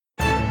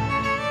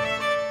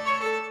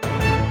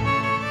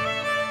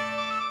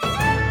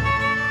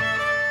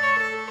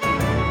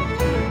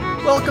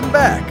Welcome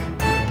back!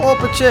 Pull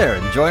up a chair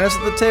and join us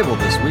at the table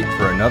this week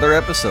for another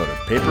episode of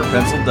Paper,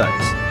 Pencil,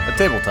 Dice, a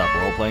tabletop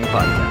role-playing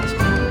podcast.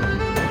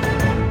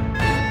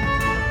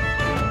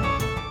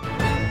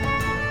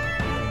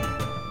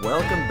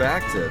 Welcome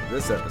back to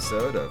this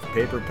episode of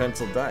Paper,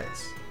 Pencil,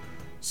 Dice.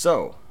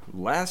 So,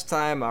 last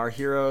time our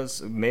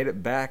heroes made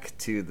it back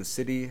to the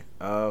city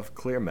of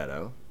Clear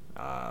Meadow,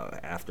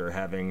 after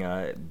having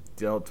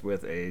dealt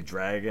with a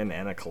dragon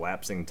and a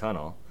collapsing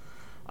tunnel,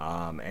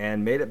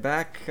 and made it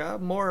back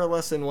more or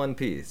less in one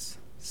piece.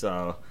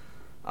 So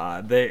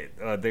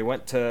they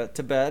went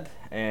to bed,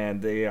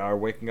 and they are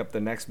waking up the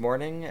next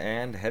morning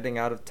and heading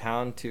out of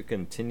town to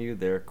continue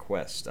their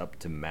quest up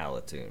to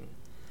Malatoon.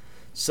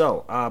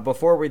 So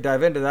before we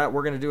dive into that,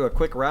 we're going to do a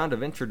quick round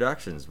of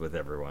introductions with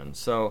everyone.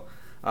 So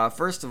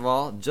first of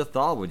all,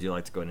 Jathal, would you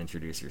like to go and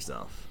introduce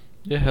yourself?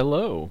 Yeah,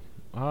 hello.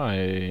 I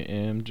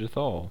am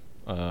Jathal.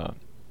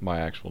 My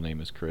actual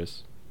name is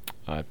Chris.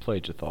 I play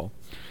Jathal.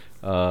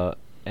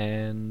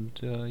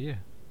 Yeah,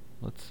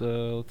 let's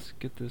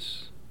get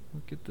this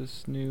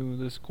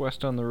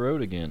quest on the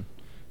road again,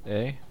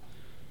 eh?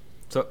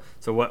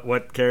 So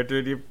what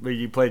character do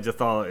you play,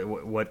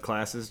 Jathal? What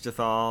class is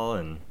Jathal?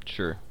 And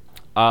Sure.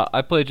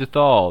 I play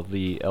Jathal,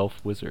 the elf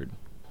wizard.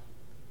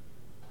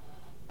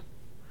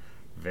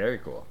 Very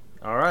cool.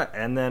 All right,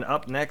 and then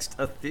up next,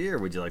 Aether.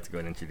 Would you like to go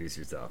and introduce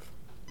yourself?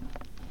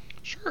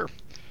 Sure.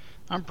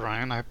 I'm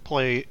Brian. I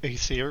play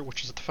Aether,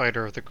 which is the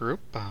fighter of the group.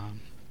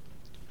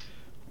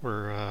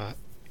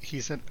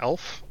 He's an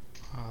elf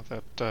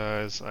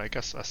that is, I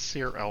guess, a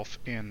seer elf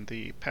in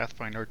the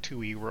Pathfinder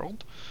 2e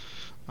world.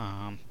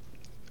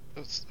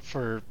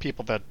 For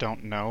people that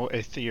don't know,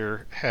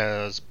 Aether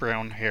has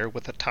brown hair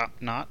with a top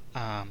knot,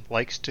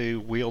 likes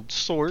to wield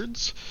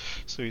swords,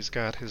 so he's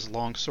got his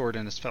long sword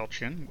and his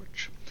falchion,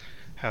 which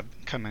have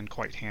come in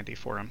quite handy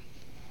for him.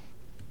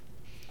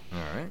 All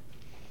right.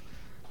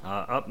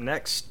 Up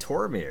next,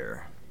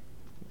 Tormir.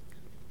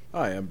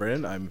 Hi, I'm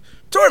Brandon. I'm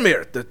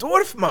Tormir, the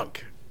dwarf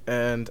monk,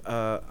 and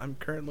I'm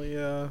currently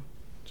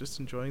just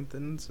enjoying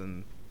things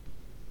and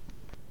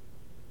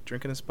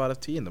drinking a spot of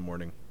tea in the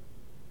morning.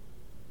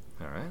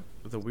 All right.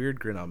 With a weird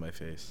grin on my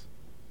face.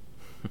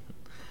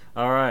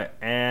 All right,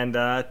 and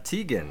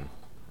Tegan.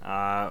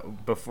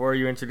 Before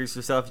you introduce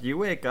yourself, you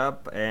wake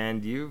up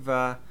and you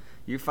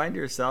find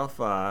yourself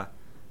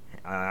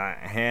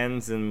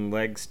hands and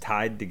legs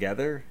tied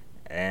together,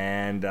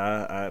 and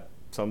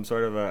some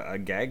sort of a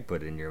gag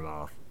put in your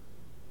mouth,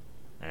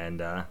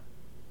 and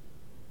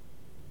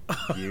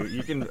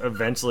you can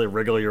eventually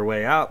wriggle your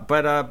way out.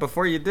 But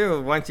before you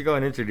do, why don't you go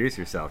and introduce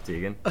yourself,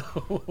 Tegan?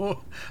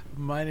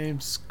 My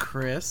name's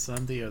Chris.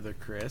 I'm the other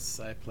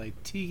Chris. I play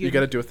Tegan. You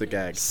gotta do it with the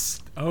gag.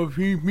 I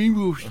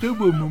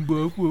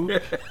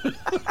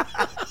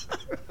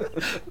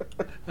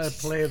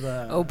play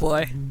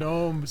the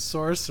gnome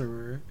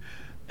sorcerer.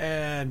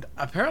 And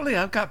apparently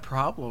I've got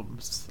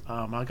problems.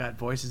 I've got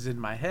voices in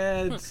my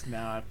head.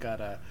 Now I've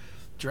got a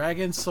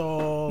dragon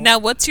soul. Now,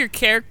 what's your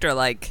character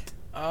like?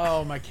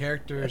 Oh, my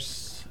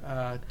character's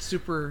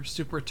super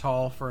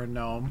tall for a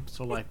gnome,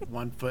 so like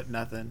 1 foot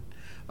nothing.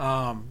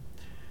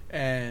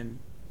 And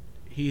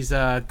he's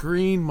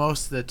green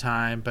most of the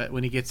time, but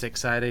when he gets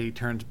excited, he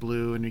turns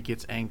blue, and when he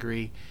gets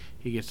angry,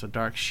 he gets a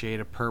dark shade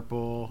of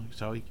purple.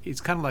 So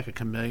he's kind of like a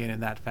chameleon in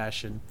that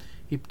fashion.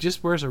 He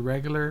just wears a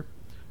regular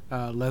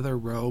leather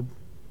robe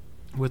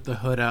with the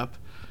hood up.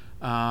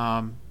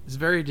 It's a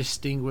very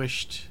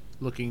distinguished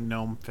looking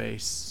gnome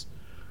face,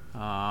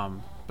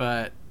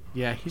 but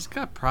yeah, he's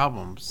got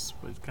problems.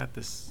 He's got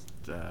this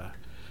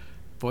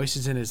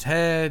voices in his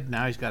head.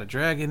 Now he's got a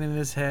dragon in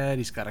his head.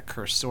 He's got a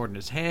cursed sword in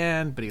his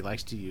hand, but he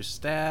likes to use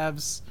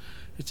stabs.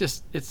 It's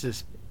just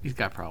he's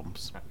got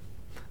problems.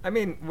 I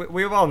mean,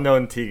 we've all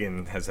known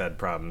Tegan has had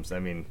problems. I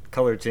mean,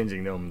 color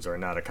changing gnomes are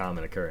not a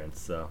common occurrence,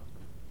 so.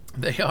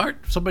 They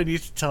aren't. Somebody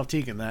needs to tell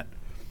Tegan that.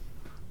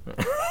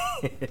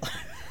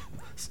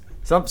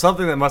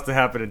 Something that must have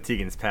happened in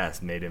Tegan's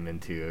past made him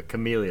into a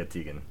Camellia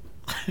Tegan.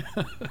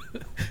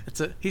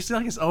 He's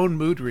like his own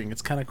mood ring.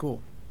 It's kind of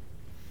cool.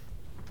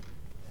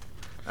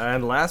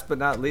 And last but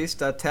not least,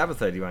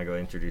 Tabitha, do you want to go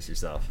introduce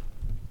yourself?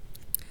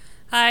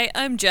 Hi,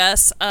 I'm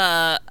Jess.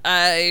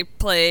 I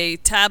play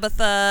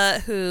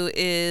Tabitha, who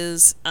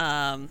is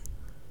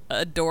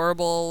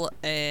adorable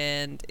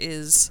and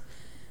is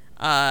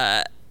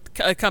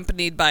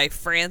accompanied by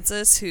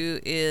Francis, who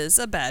is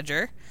a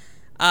badger.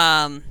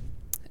 And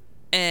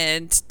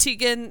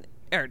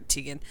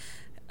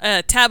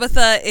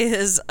Tabitha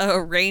is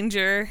a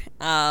ranger,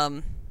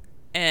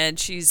 and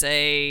she's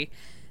a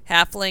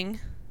halfling,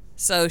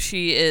 so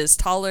she is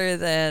taller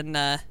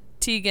than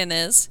Tegan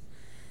is.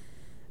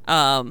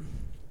 And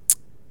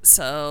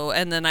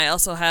then I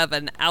also have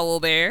an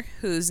owlbear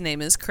whose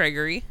name is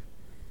Gregory,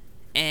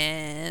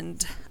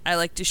 and I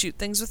like to shoot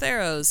things with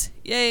arrows.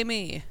 Yay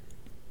me!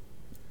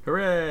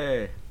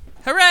 Hooray!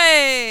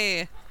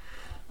 Hooray!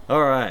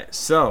 All right,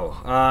 so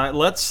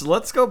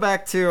let's go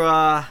back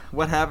to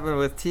what happened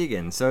with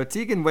Tegan. So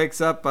Tegan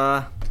wakes up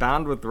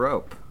bound with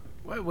rope.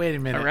 Wait a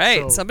minute. All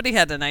right, So somebody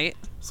had a night.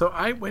 So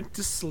I went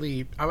to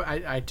sleep.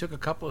 I took a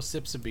couple of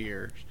sips of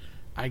beer.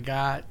 I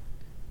got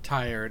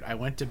tired. I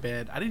went to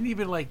bed. I didn't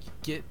even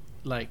get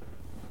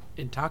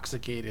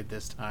intoxicated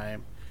this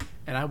time,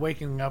 and I'm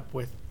waking up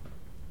with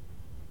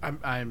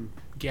I'm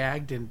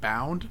gagged and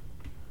bound.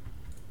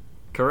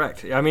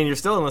 Correct. I mean, you're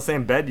still in the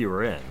same bed you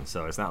were in,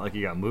 so it's not like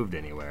you got moved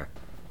anywhere.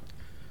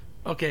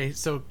 Okay,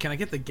 so can I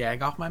get the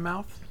gag off my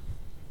mouth?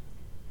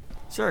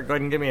 Sure, go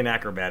ahead and give me an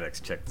acrobatics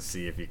check to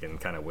see if you can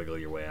kind of wiggle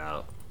your way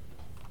out.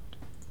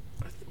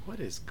 What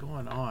is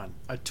going on?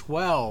 A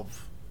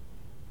 12.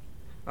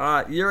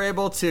 You're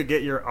able to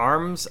get your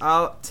arms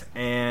out,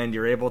 and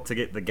you're able to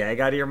get the gag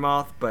out of your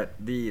mouth, but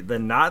the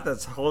knot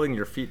that's holding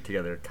your feet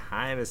together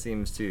kind of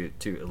seems to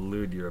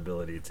elude your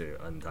ability to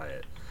untie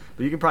it.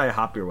 But you can probably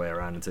hop your way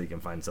around until you can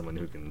find someone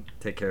who can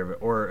take care of it,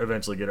 or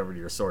eventually get over to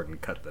your sword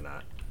and cut the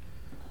knot.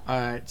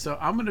 Alright, so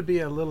I'm going to be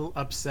a little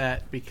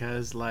upset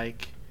because, I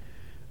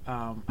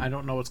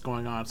don't know what's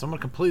going on. So I'm going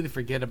to completely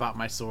forget about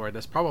my sword.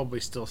 That's probably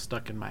still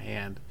stuck in my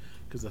hand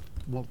because the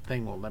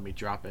thing won't let me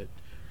drop it.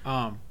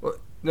 Well,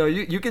 no,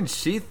 you can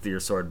sheath your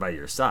sword by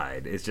your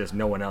side. It's just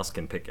no one else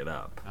can pick it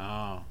up.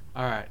 Oh,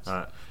 alright.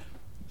 So,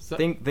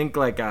 Think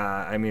like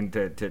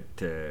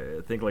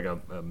to think like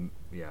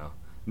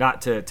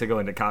not to go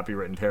into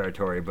copywritten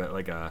territory, but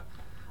like a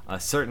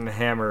certain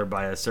hammer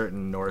by a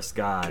certain Norse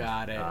god.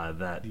 Got it.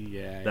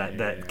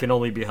 That can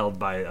only be held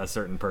by a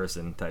certain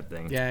person type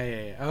thing.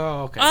 Yeah.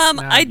 Oh, okay.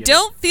 I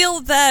don't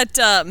feel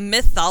that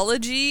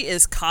mythology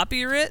is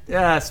copyright.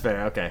 Yeah, that's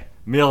fair. Okay,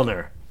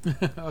 Mjolnir.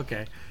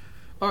 Okay.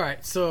 All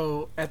right.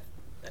 So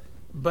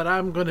but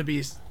I'm gonna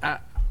be.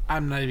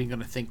 I'm not even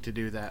gonna think to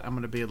do that. I'm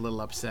gonna be a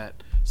little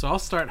upset. So I'll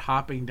start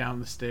hopping down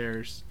the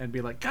stairs and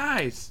be like,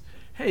 guys,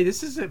 hey,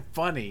 this isn't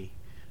funny.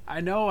 I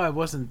know I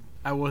wasn't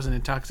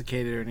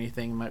intoxicated or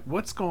anything. Like,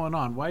 what's going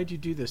on? Why'd you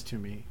do this to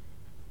me?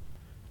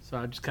 So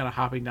I'm just kind of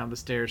hopping down the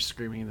stairs,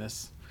 screaming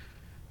this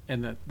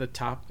in the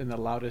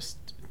loudest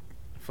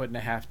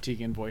 1.5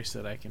 Tegan voice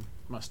that I can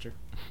muster.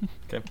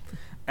 Okay,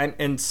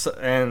 and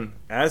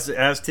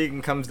as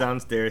Tegan comes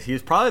downstairs,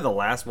 he's probably the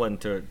last one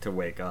to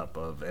wake up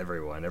of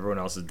everyone. Everyone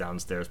else is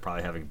downstairs,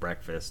 probably having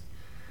breakfast,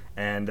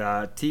 and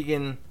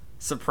Tegan,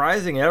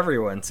 surprising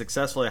everyone,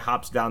 successfully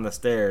hops down the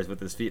stairs with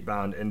his feet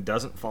bound and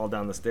doesn't fall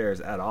down the stairs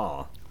at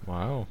all.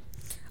 Wow.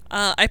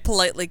 I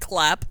politely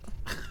clap.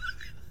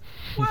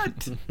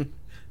 What?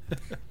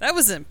 That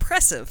was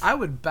impressive. I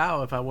would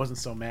bow if I wasn't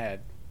so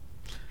mad.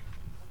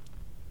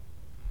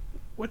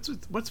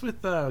 What's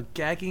with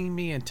gagging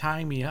me and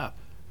tying me up?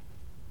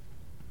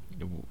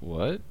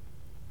 What?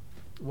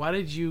 Why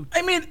did you?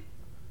 I mean,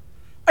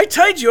 I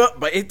tied you up,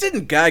 but it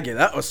didn't gag you.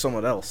 That was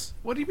someone else.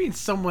 What do you mean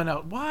someone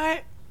else?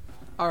 Why?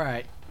 All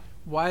right.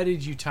 Why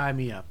did you tie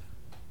me up?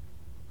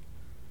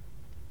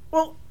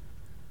 Well,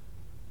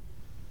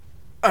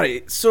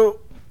 alright, so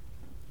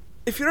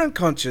if you're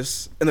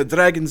unconscious and a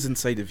dragon's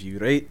inside of you,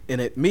 right,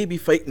 and it may be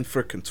fighting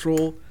for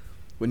control,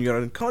 when you're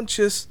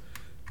unconscious,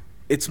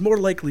 it's more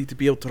likely to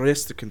be able to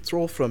wrest the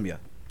control from you,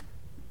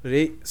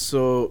 right?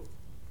 So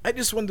I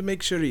just wanted to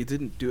make sure you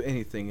didn't do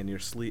anything in your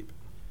sleep.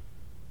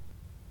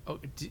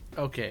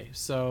 Okay,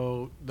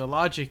 so the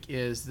logic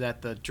is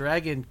that the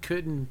dragon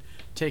couldn't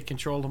take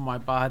control of my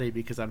body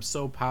because I'm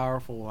so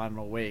powerful when I'm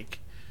awake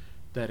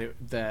that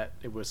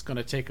it was going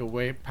to take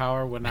away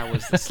power when I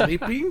was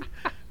sleeping.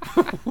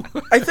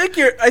 I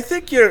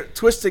think you're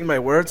twisting my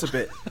words a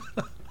bit.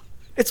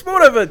 It's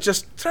more of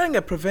just trying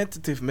a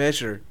preventative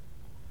measure.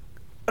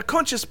 A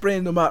conscious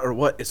brain, no matter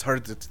what, is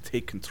harder to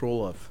take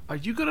control of. Are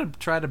you going to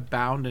try to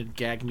bound and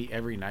gag me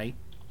every night?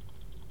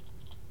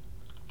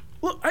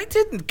 Look, I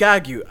didn't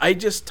gag you. I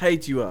just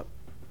tied you up.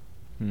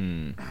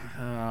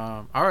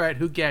 All right,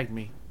 who gagged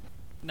me?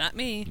 Not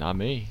me. Not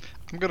me.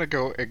 I'm gonna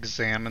go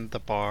examine the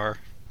bar,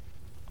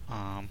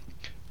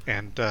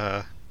 and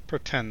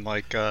pretend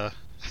like I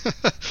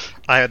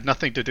had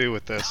nothing to do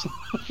with this.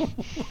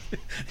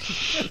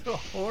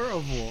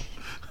 Horrible.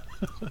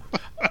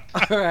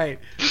 All right.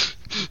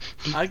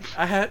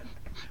 I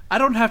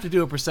don't have to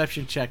do a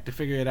perception check to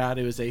figure it out.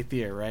 It was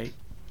Aether, right?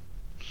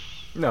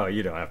 No,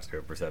 you don't have to do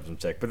a perception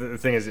check. But the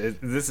thing is,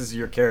 this is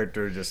your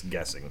character just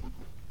guessing.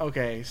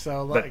 Okay,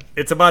 so But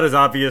it's about as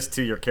obvious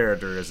to your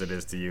character as it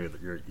is to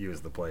you, you as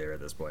the player at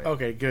this point.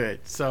 Okay, good.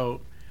 So,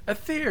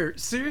 Aether,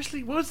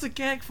 seriously, what was the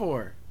gag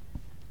for?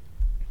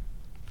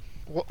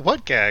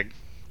 What gag?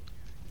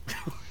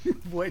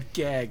 What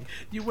gag?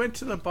 You went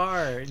to the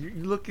bar and you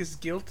look as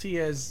guilty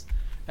as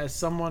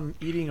someone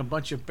eating a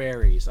bunch of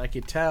berries. I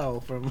could tell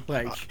from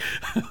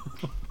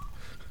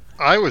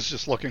I was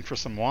just looking for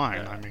some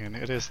wine. I mean,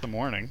 it is the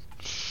morning.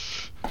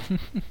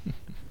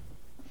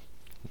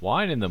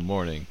 Wine in the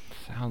morning.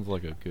 Sounds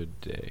like a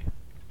good day.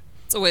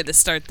 It's a way to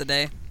start the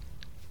day.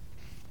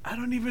 I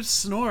don't even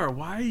snore.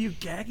 Why are you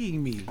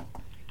gagging me?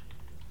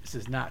 This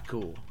is not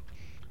cool.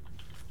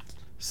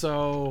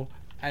 So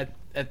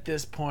at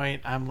this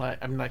point, I'm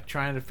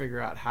trying to figure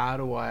out how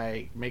do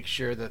I make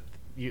sure that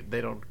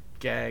they don't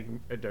gag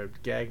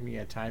me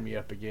and tie me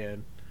up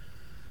again.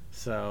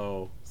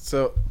 So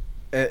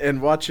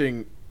and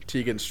watching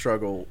Tegan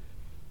struggle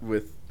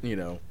with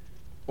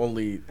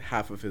only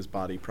half of his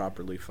body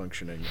properly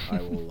functioning,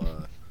 I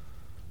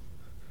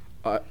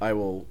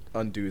will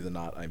undo the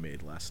knot I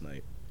made last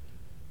night.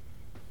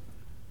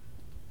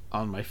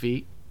 On my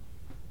feet.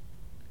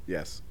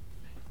 Yes.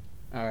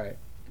 All right.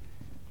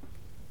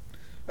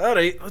 All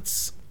right,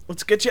 let's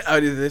get you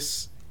out of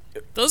this.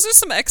 Those are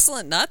some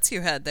excellent knots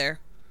you had there.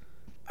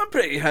 I'm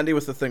pretty handy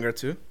with a thing or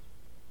two,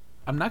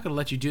 I'm not going to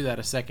let you do that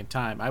a second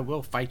time. I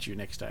will fight you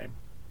next time.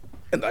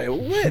 and I will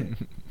win.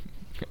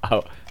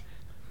 Oh,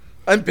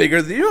 I'm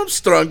bigger than you. I'm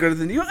stronger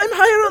than you. I'm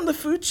higher on the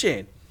food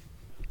chain.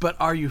 But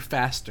are you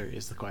faster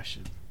is the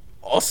question.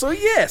 Also,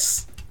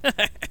 yes. you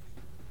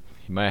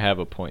might have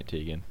a point,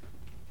 Tegan.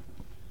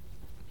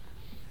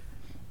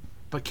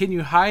 But can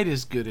you hide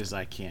as good as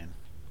I can?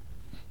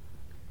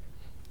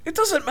 It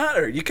doesn't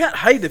matter. You can't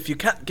hide if you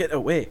can't get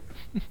away.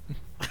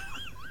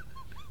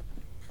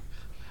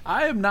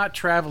 I am not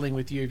traveling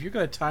with you if you're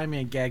going to tie me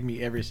and gag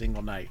me every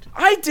single night.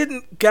 I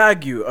didn't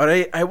gag you,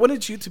 alright? I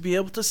wanted you to be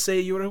able to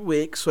say you were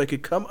awake so I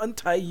could come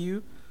untie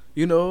you,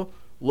 you know,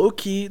 low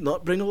key,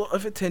 not bring a lot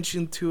of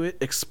attention to it,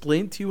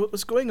 explain to you what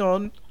was going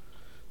on.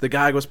 The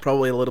gag was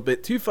probably a little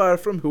bit too far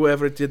from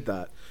whoever did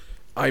that.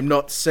 I'm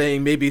not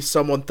saying maybe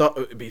someone thought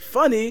it would be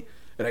funny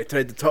and I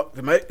tried to talk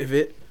them out of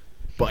it,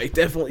 but I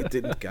definitely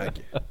didn't gag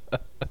you.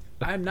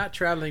 I'm not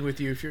traveling with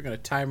you if you're going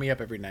to tie me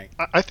up every night.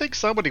 I think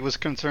somebody was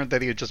concerned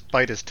that he would just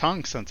bite his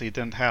tongue since he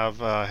didn't have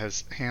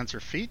his hands or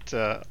feet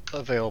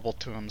available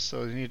to him.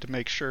 So you need to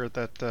make sure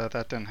that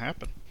that didn't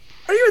happen.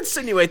 Are you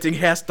insinuating he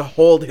has to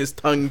hold his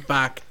tongue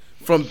back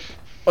from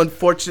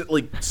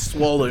unfortunately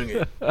swallowing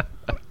it?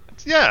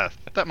 Yeah,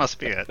 that must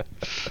be it.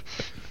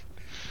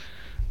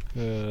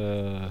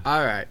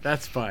 All right,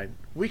 that's fine.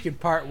 We can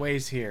part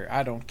ways here.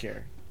 I don't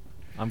care.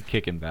 I'm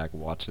kicking back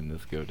watching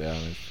this go down.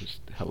 It's just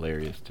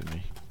hilarious to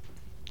me.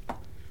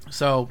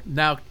 So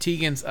now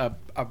Tegan's a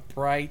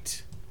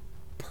bright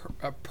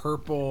a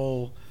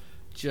purple,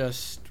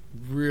 just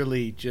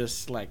really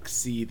just like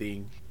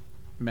seething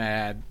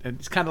mad. And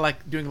it's kind of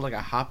like doing like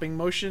a hopping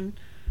motion.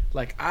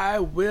 Like, I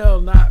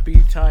will not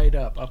be tied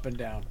up and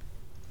down.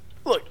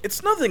 Look,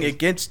 it's nothing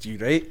against you,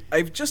 right?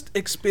 I've just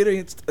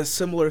experienced a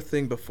similar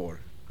thing before,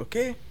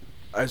 okay?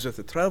 I was with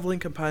a traveling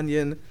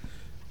companion.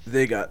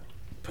 They got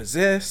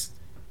possessed.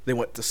 They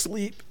went to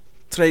sleep,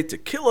 tried to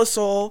kill us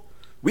all.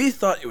 We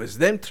thought it was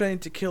them trying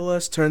to kill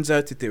us. Turns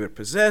out that they were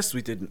possessed.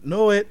 We didn't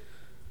know it.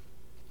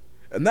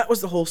 And that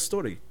was the whole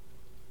story.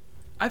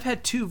 I've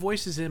had two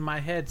voices in my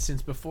head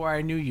since before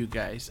I knew you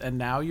guys, and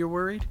now you're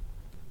worried?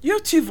 You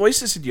have two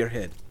voices in your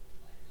head.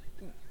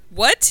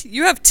 What?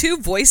 You have two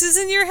voices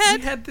in your We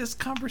head? had this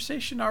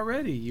conversation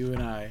already, you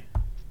and I.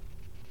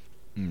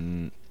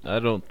 I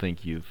don't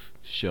think you've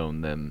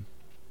shown them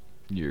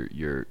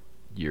your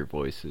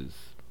voices.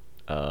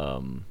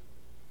 I'll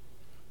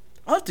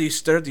have to use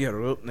sturdier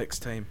rope next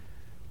time.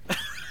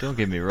 Don't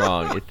get me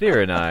wrong.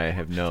 Ethir and I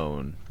have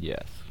known,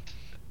 yes.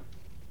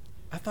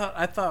 I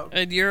thought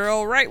And you're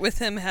all right with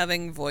him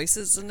having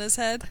voices in his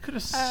head? I could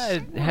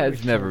have It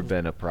has never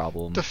been a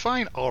problem.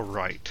 Define all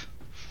right.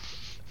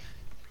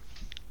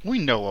 We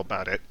know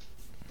about it.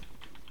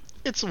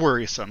 It's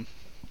worrisome.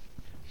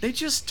 They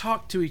just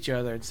talk to each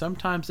other, and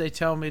sometimes they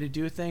tell me to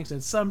do things,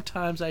 and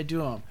sometimes I do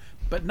them.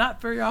 But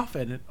not very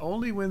often, and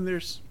only when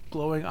there's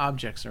glowing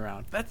objects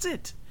around. That's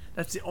it.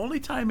 That's the only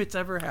time it's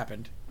ever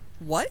happened.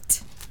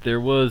 What? There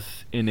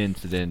was an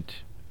incident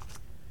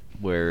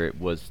where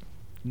it was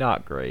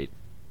not great.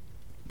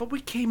 But we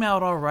came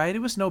out all right. It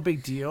was no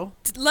big deal.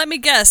 Let me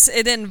guess,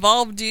 it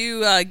involved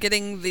you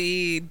getting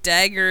the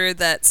dagger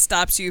that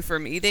stops you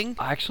from eating?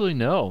 Actually,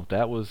 no.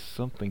 That was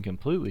something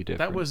completely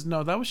different.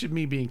 That was just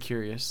me being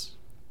curious.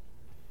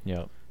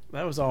 Yep.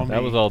 That was all me.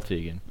 That was all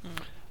Tegan.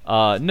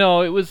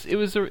 No, it was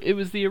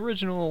the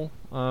original.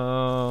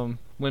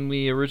 When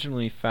we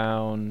originally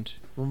found.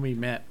 When we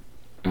met.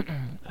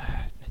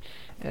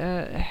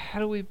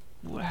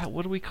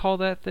 What do we call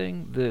that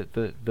thing?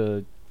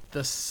 The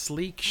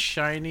sleek,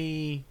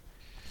 shiny...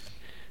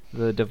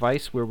 The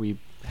device where we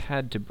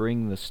had to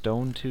bring the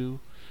stone to.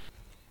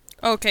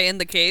 Okay, in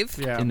the cave?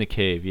 Yeah. In the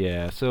cave,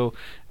 yeah. So,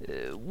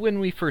 when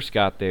we first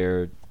got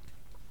there,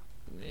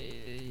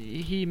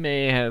 he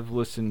may have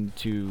listened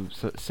to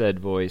said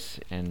voice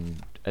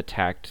and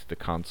attacked the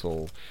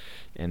console,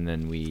 and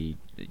then we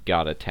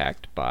got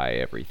attacked by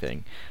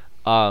everything.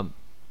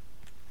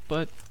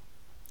 But...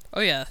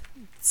 Oh yeah,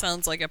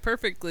 sounds like a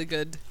perfectly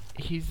good...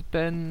 He's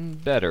been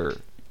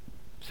better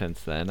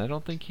since then. I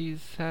don't think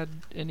he's had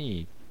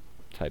any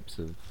types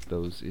of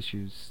those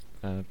issues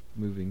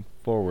moving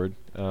forward.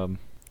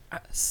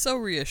 So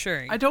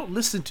reassuring. I don't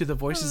listen to the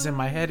voices in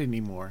my head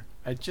anymore.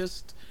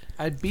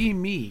 I'd be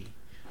me.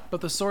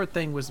 But the sword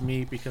thing was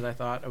me because I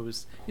thought it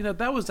was,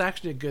 that was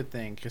actually a good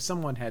thing because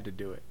someone had to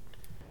do it.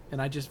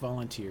 And I just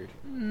volunteered.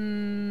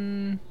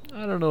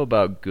 I don't know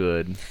about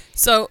good.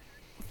 So,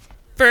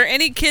 for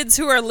any kids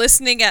who are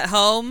listening at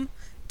home,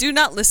 do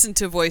not listen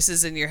to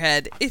voices in your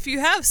head. If you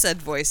have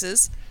said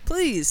voices,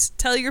 please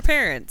tell your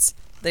parents.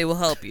 They will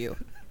help you.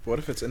 What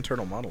if it's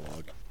internal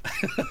monologue?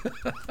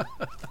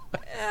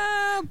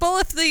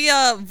 Both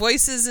the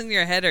voices in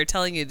your head are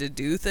telling you to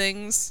do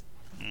things.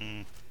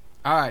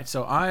 All right,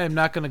 so I am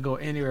not going to go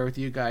anywhere with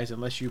you guys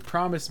unless you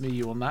promise me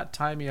you will not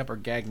tie me up or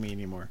gag me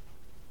anymore.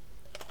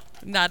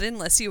 Not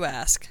unless you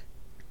ask.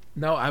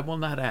 No, I will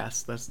not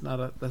ask. That's not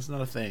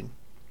a thing.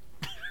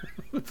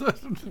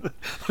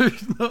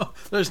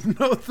 there's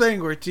no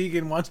thing where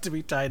Tegan wants to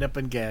be tied up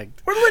and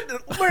gagged. We're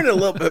learning a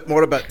little bit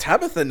more about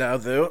Tabitha now,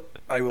 though.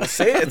 I will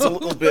say it's a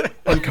little bit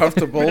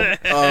uncomfortable.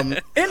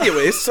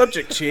 Anyway,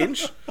 subject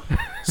change.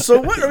 So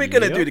what are we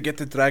going to do to get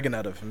the dragon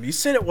out of him? You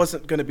said it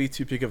wasn't going to be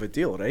too big of a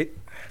deal, right?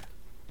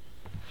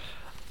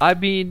 I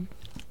mean,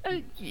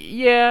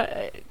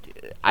 yeah,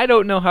 I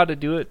don't know how to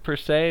do it per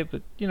se,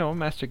 but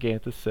Master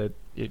Ganthus said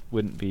it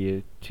wouldn't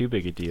be too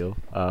big a deal.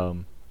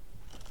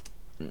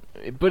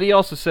 But he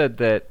also said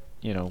that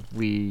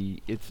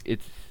we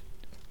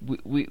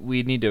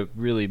need to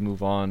really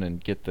move on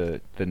and get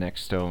the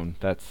next stone.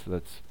 That's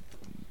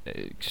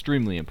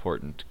extremely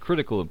important,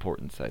 critical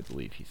importance, I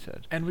believe he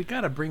said. And we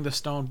got to bring the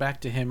stone back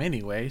to him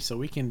anyway, so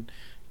we can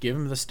give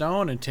him the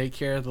stone and take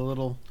care of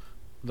the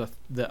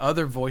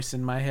other voice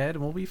in my head,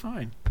 and we'll be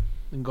fine.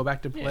 And go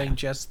back to playing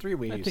chess 3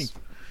 ways.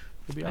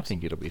 I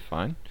think it'll be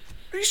fine.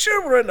 Are you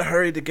sure we're in a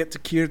hurry to get to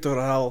Kier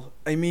Doral?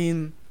 I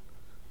mean,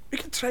 we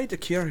can try to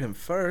cure him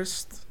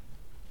first.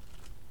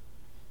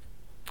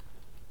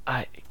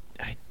 I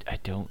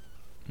don't.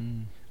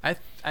 I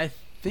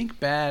think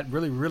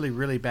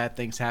really bad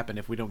things happen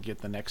if we don't get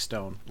the next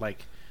stone.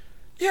 Like,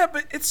 yeah,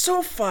 but it's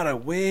so far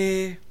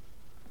away.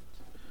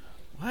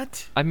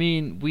 What? I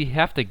mean, we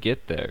have to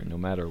get there no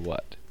matter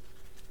what.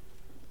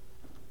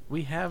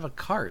 We have a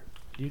cart.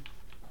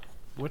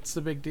 What's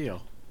the big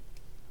deal?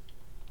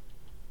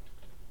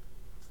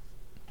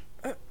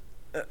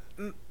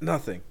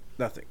 Nothing.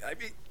 I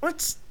mean,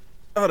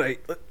 all right,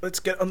 let's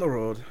get on the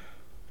road.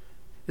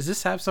 Does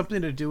this have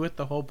something to do with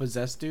the whole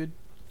possessed dude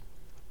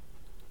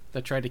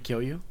that tried to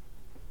kill you?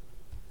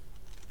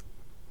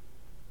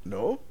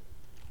 No.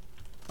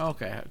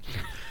 Okay.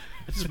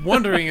 I'm just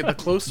wondering if the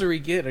closer we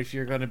get, if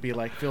you're going to be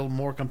feel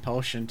more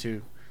compulsion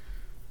to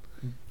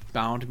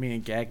bound me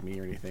and gag me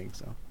or anything.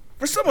 So,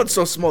 for someone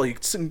so small, you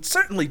can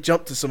certainly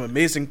jump to some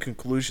amazing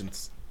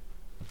conclusions.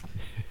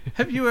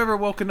 Have you ever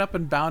woken up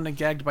and bound and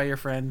gagged by your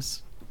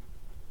friends?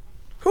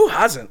 Who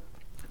hasn't?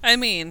 I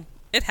mean,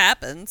 it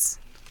happens.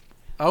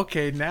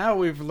 Okay, now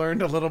we've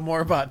learned a little more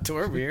about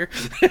Tormir.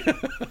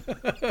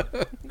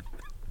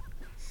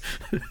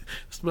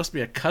 This must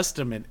be a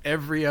custom in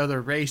every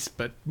other race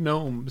but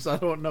gnomes. I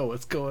don't know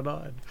what's going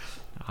on.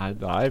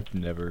 I've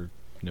never.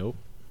 Nope.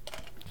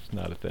 It's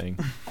not a thing.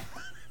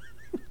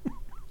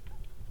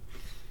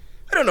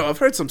 I don't know. I've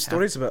heard some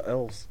stories about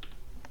elves.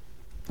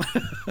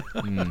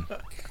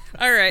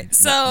 All right,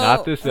 so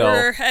not this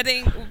we're elf.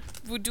 heading.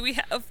 Do we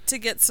have to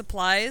get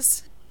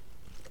supplies?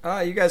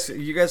 You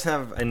guys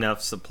have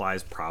enough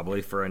supplies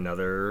probably for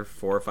another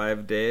 4 or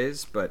 5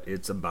 days, but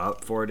it's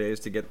about 4 days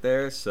to get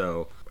there.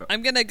 So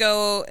I'm gonna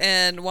go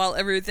and while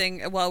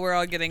we're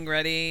all getting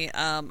ready,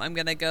 I'm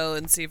gonna go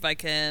and see if I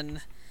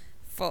can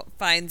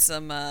find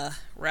some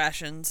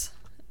rations,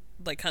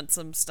 hunt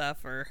some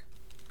stuff or.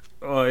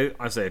 Well,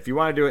 I say if you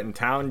want to do it in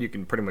town, you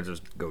can pretty much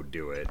just go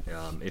do it.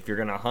 If you're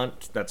gonna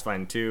hunt, that's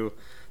fine too.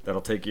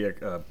 That'll take you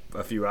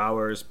a few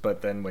hours,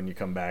 but then when you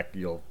come back,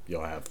 you'll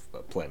have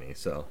plenty.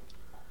 So.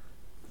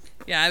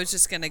 Yeah, I was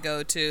just gonna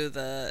go to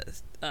the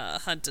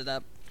hunt it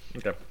up.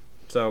 Okay.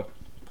 So,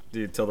 do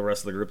you tell the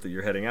rest of the group that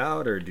you're heading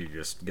out, or do you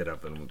just get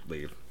up and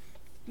leave?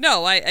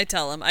 No, I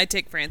tell him. I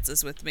take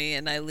Francis with me,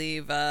 and I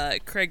leave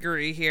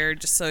Gregory here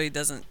just so he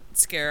doesn't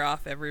scare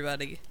off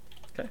everybody.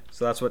 Okay.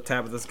 So that's what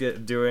Tabitha's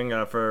doing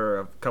for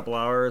a couple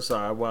hours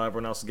while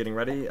everyone else is getting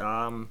ready.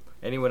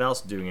 Anyone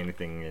else doing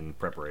anything in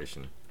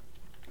preparation?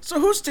 So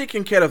who's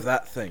taking care of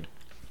that thing?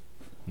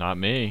 Not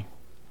me.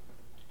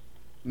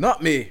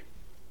 Not me.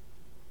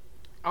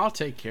 I'll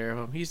take care of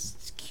him.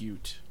 He's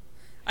cute.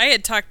 I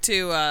had talked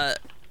to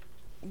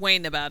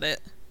Wayne about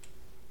it.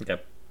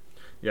 Okay.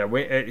 Yeah,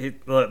 Wayne,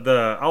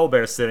 the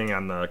owlbear's sitting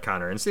on the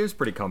counter and seems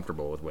pretty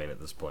comfortable with Wayne at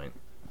this point.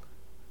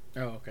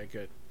 Oh, okay,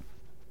 good.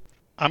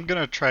 I'm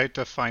going to try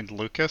to find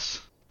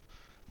Lucas,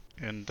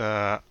 and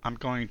I'm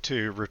going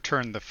to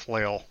return the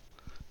flail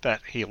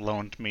that he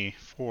loaned me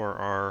for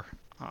our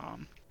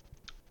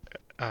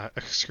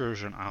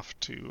excursion off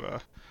to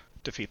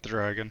defeat the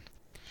dragon.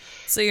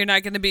 So you're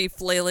not going to be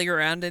flailing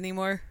around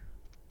anymore?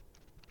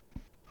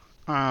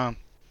 Not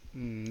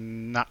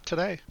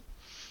today.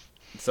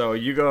 So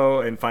you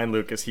go and find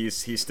Lucas.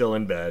 He's still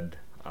in bed.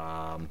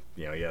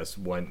 He has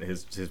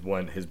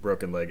his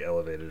broken leg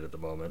elevated at the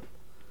moment.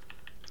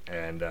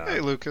 And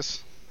hey,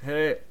 Lucas.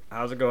 Hey,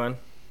 how's it going?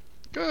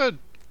 Good.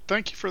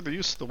 Thank you for the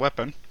use of the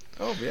weapon.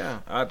 Oh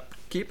yeah,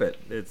 keep it.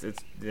 It's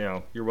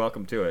you're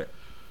welcome to it.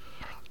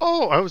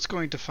 Oh, I was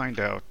going to find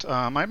out.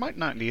 I might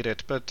not need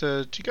it, but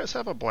do you guys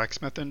have a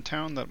blacksmith in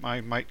town that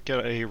I might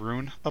get a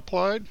rune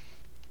applied?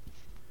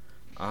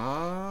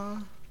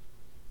 I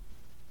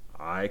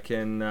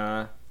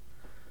can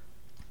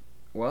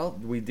Well,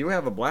 we do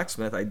have a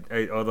blacksmith.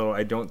 Although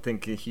I don't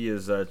think he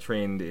is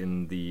trained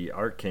in the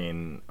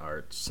arcane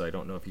arts, so I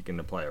don't know if he can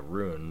apply a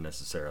rune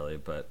necessarily.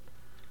 But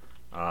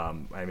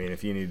I mean,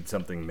 if you need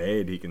something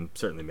made, he can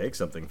certainly make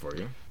something for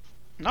you.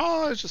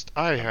 No, it's just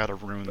I had a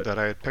rune that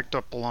I had picked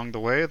up along the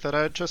way that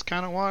I just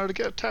kind of wanted to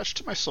get attached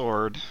to my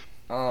sword.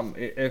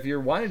 If you're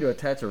wanting to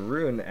attach a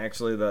rune,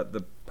 actually,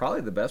 the probably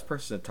the best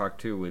person to talk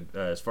to would,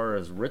 as far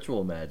as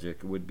ritual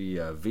magic, would be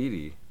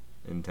Vidi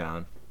in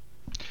town.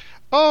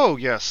 Oh,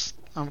 yes.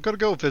 I'm gonna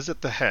go visit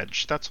the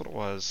hedge. That's what it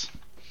was.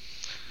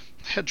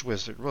 Hedge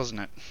wizard,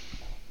 wasn't it?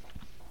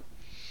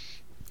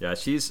 Yeah,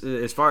 she's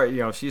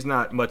she's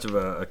not much of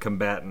a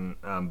combatant,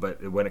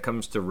 but when it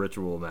comes to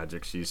ritual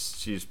magic,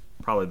 she's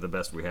probably the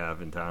best we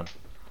have in town.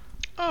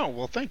 Oh,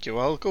 well, thank you.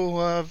 I'll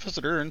go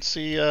visit her and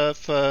see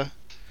if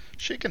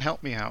she can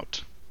help me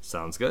out.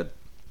 Sounds good.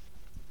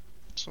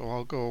 So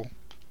I'll go.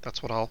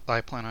 That's what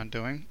I plan on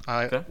doing.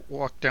 I Okay.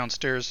 walk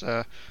downstairs,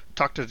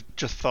 talk to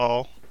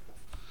Jathal.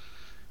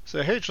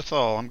 Say, hey,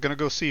 Jathal, I'm gonna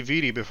go see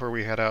Vidi before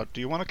we head out.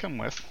 Do you want to come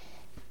with?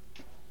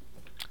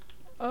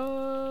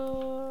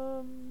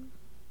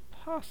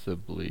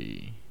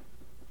 Possibly.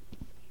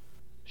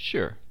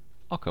 Sure,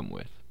 I'll come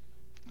with.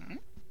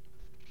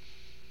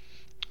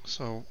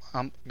 So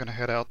I'm gonna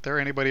head out there.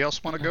 Anybody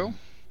else want to go?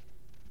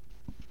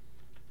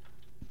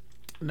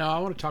 No, I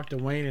want to talk to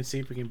Wayne and see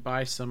if we can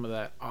buy some of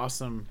that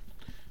awesome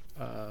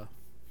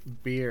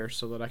beer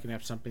so that I can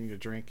have something to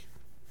drink.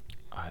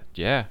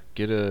 Yeah,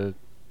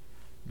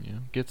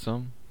 get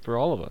some for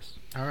all of us.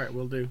 All right,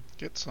 we'll do.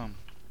 Get some.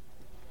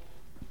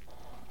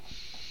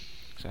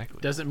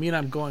 Exactly. Doesn't mean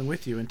I'm going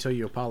with you until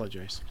you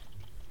apologize.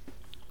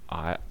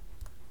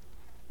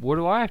 What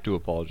do I have to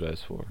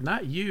apologize for?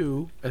 Not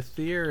you,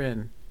 Aether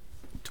and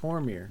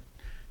Tormir.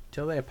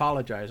 Till they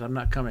apologize, I'm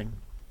not coming.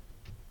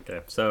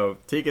 Okay, so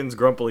Tegan's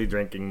grumpily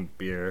drinking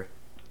beer.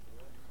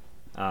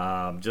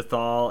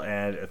 Jathal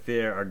and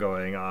Aether are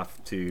going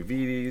off to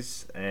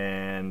Vidi's,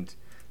 and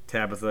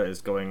Tabitha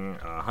is going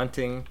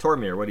hunting.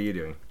 Tormir, what are you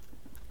doing?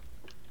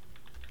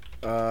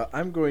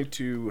 I'm going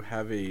to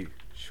have a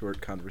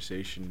short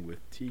conversation with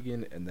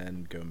Tegan and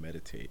then go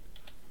meditate.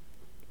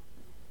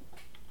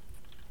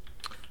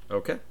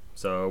 Okay,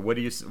 so what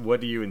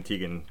do you and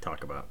Tegan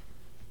talk about?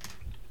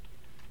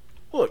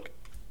 Look,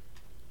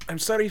 I'm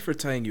sorry for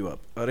tying you up,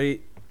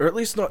 alright? Or at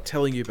least not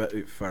telling you about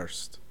it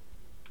first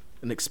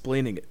and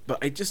explaining it, but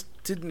I just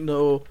didn't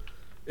know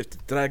if the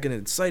dragon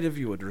inside of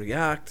you would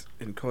react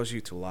and cause you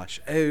to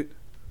lash out.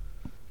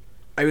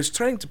 I was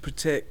trying to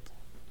protect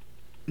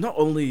not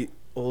only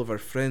all of our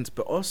friends,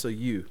 but also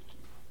you.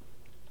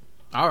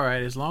 All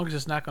right, as long as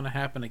it's not going to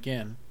happen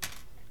again.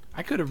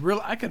 I could have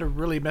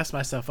really messed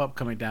myself up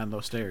coming down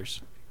those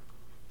stairs.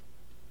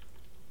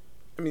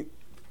 I mean,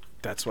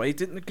 that's why I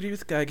didn't agree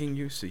with gagging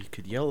you, so you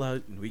could yell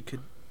out and we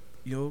could,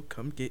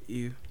 come get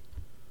you.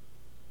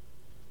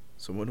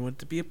 Someone wanted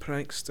to be a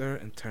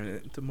prankster and turn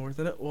it into more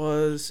than it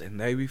was, and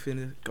now we've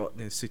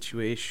gotten in a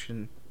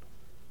situation.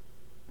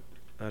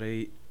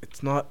 Alright,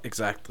 it's not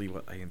exactly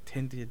what I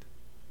intended.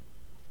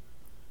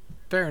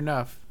 Fair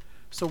enough.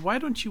 So why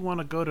don't you want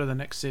to go to the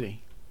next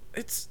city?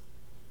 I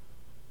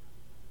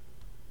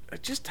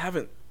just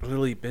haven't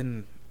really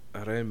been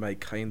around my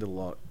kind a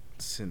lot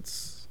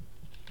since,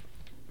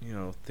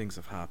 things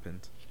have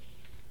happened.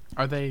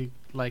 Are they,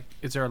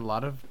 is there a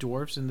lot of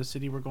dwarves in the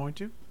city we're going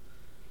to?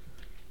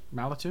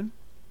 Malatun?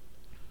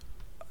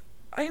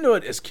 I know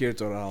it is Kier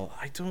Doral.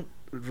 I don't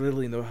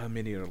really know how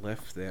many are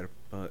left there,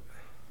 but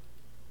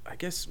I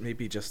guess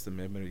maybe just the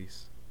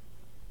memories.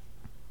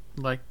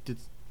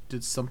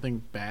 Did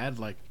something bad,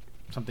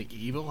 something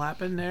evil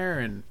happen there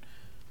and,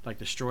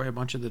 destroy a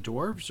bunch of the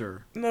dwarves,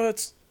 or? No,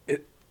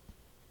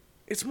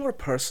 it's more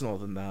personal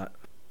than that.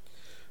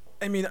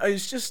 I mean,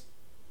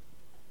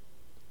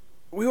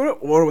 we were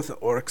at war with the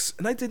orcs,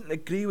 and I didn't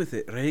agree with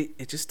it, right?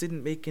 It just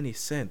didn't make any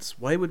sense.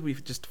 Why would we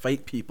just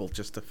fight people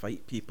just to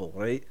fight people,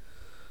 right?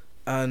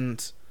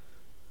 And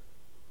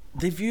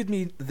they viewed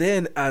me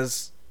then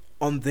as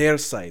on their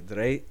side,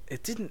 right?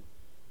 It didn't,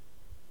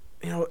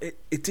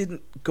 it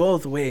didn't go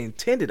the way I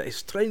intended. I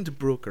was trying to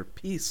broker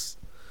peace.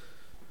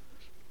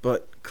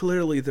 But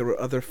clearly there were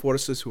other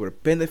forces who were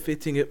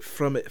benefiting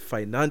from it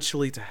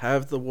financially to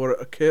have the war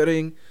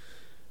occurring.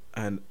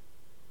 And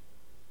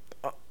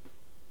I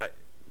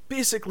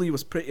basically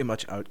was pretty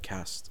much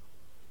outcast.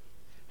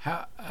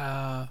 How,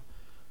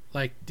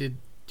 did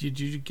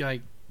you,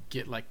 get,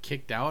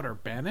 kicked out or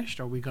banished?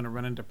 Are we going to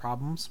run into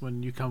problems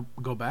when you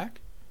go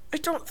back? I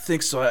don't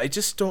think so. I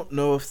just don't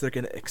know if they're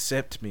going to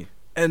accept me.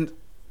 And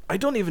I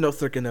don't even know if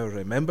they're going to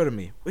remember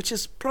me, which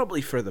is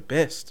probably for the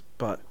best,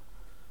 but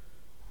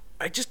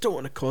I just don't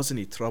want to cause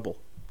any trouble.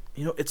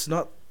 It's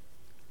not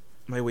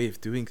my way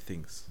of doing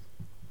things.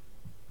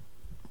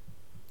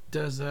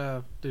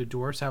 Do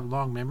dwarves have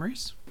long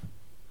memories?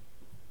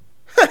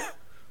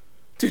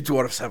 Do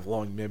dwarves have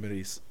long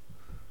memories?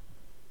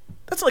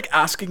 That's like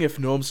asking if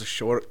gnomes are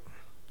short.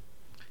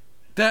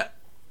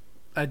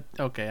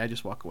 Okay, I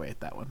just walk away at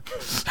that one.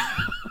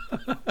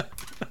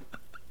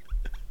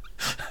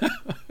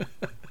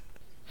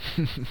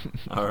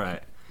 All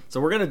right. So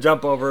we're gonna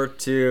jump over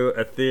to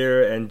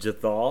Aether and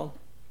Jethal,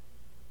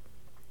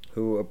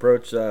 who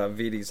approach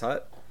Vidi's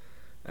hut,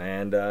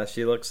 and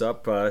she looks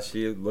up.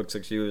 She looks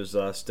like she was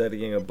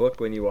studying a book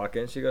when you walk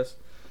in. She goes,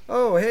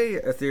 "Oh, hey,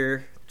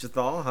 Aether,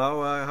 Jethal,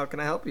 how can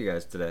I help you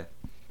guys today?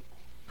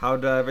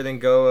 How'd everything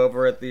go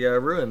over at the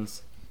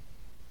ruins?"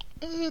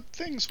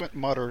 Things went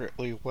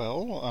moderately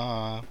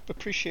well.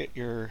 Appreciate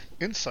your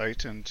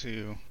insight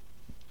into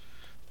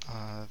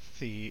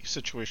the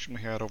situation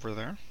we had over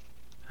there.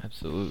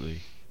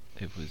 Absolutely.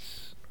 It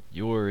was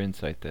your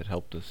insight that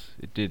helped us.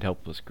 It did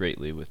help us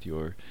greatly with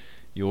your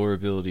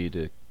ability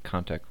to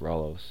contact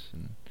Ralos,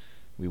 and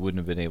we wouldn't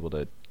have been able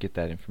to get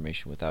that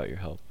information without your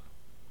help.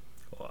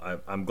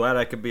 Well, I'm glad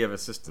I could be of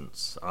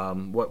assistance.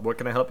 What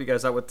can I help you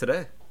guys out with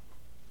today?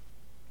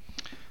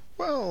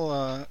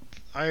 Well,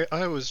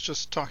 I was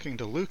just talking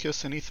to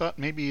Lucas, and he thought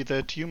maybe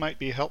that you might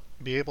be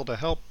able to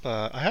help.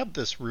 I have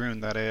this rune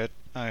that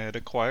I had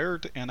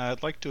acquired, and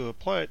I'd like to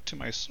apply it to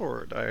my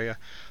sword. I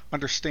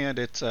understand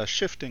it's a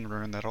shifting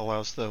rune that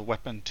allows the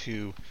weapon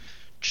to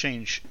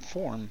change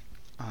form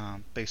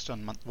based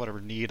on whatever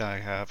need I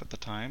have at the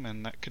time,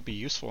 and that could be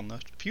useful in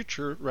the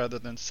future rather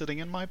than sitting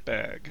in my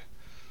bag.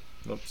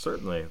 Well,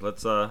 certainly.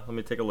 Let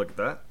me take a look at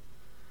that.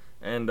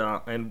 And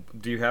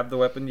do you have the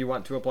weapon you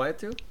want to apply it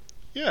to?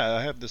 Yeah,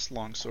 I have this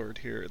longsword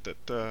here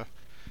that I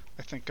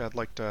think I'd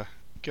like to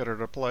get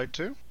it applied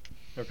to.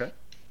 Okay.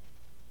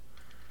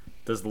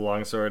 Does the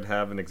longsword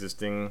have any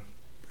existing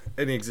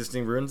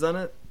runes on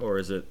it, or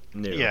is it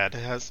new? Yeah, it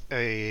has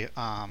a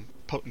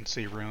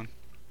potency rune,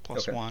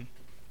 plus Okay. 1.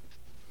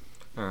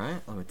 All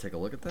right, let me take a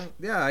look at that.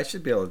 Yeah, I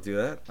should be able to do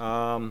that.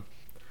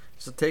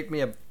 This will take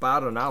me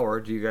about an hour.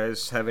 Do you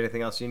guys have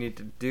anything else you need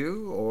to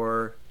do,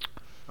 or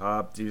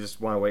do you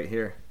just want to wait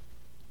here?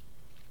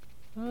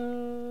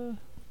 I'm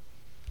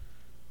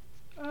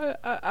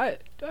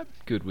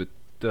good with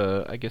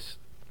I guess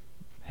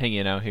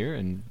hanging out here,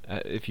 and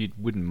if you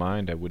wouldn't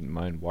mind, I wouldn't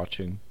mind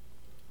watching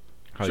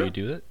how Sure. you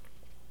do it.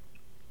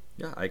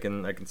 Yeah, I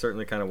can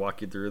certainly kind of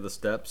walk you through the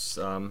steps,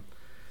 and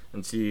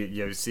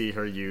see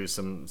her use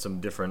some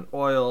different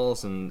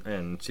oils,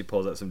 and she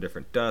pulls out some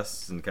different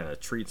dusts and kind of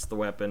treats the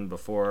weapon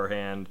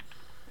beforehand,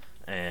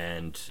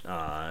 and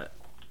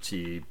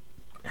she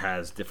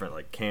has different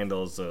like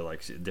candles or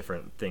like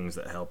different things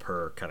that help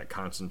her kind of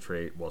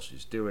concentrate while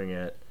she's doing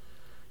it.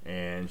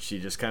 And she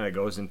just kind of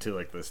goes into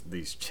like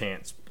these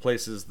chants,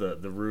 places the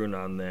rune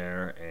on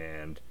there,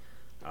 and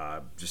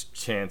just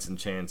chants and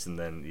chants, and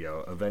then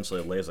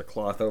eventually lays a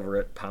cloth over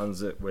it,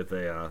 pounds it with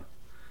a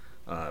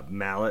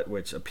mallet,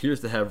 which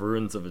appears to have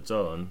runes of its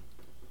own.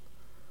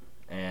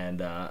 And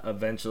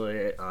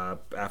eventually,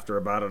 after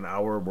about an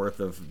hour worth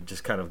of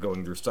just kind of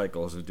going through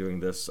cycles of doing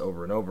this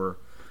over and over,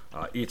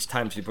 each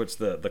time she puts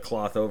the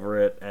cloth over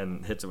it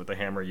and hits it with the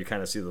hammer, you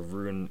kind of see the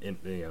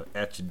rune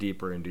etched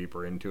deeper and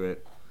deeper into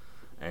it.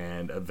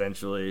 And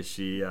eventually,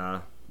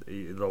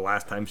 the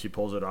last time she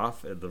pulls it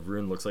off, the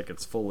rune looks like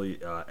it's fully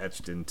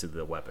etched into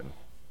the weapon.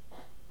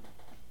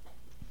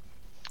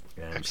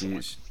 And she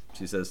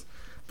says,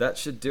 "That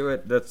should do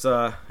it. That's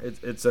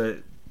it's a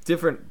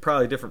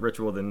probably different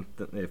ritual than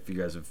if you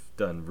guys have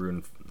done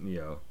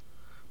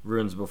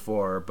runes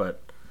before.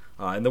 But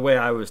in the way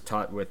I was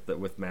taught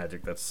with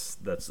magic, that's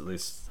at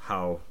least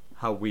how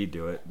we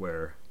do it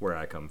where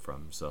I come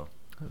from. So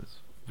That's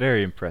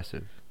very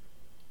impressive.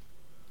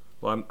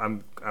 Well,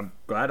 I'm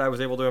glad I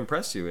was able to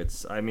impress you.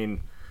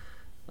 I'm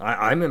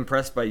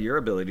impressed by your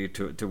ability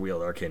to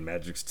wield arcane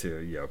magics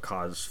to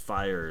cause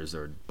fires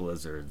or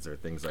blizzards or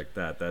things like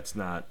that. That's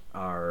not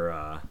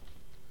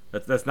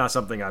that's not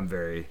something I'm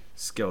very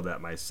skilled at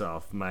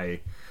myself.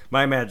 My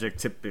magic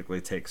typically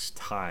takes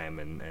time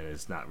and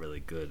is not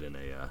really good in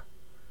a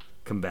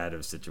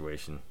combative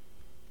situation.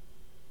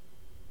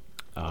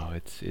 Oh,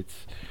 it's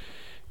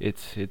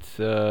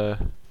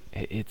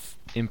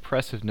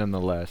impressive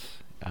nonetheless.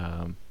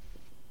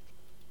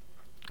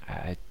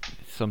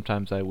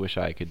 Sometimes I wish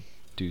I could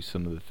do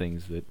some of the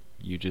things that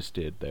you just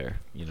did there.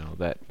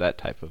 That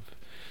type of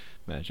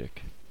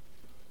magic.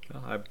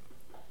 Well,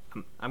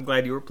 I'm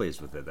glad you were pleased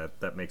with it.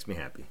 That makes me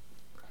happy.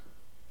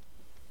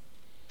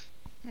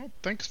 Well,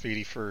 thanks,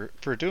 Vidi, for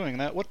doing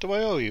that. What do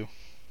I owe you?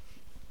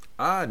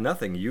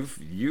 Nothing.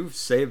 You've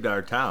saved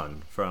our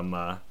town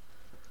from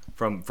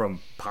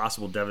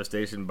possible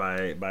devastation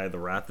by the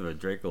wrath of a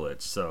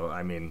Dracolich. So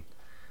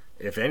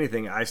if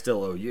anything, I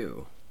still owe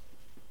you.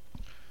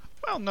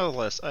 Well,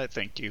 nonetheless, I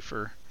thank you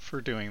for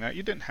doing that.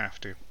 You didn't have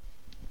to.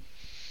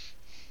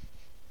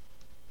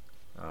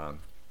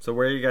 So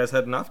where are you guys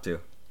heading off to?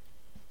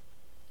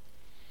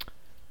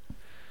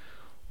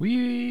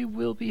 We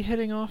will be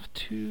heading off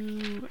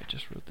to... I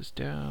just wrote this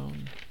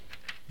down.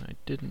 I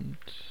didn't.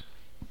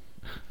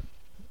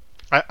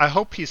 I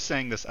hope he's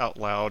saying this out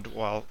loud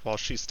while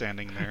she's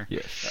standing there.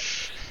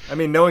 Yes.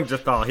 Knowing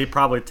Jethal, he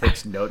probably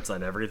takes notes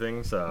on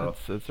everything, so...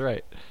 That's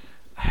right.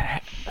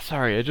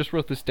 Sorry, I just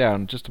wrote this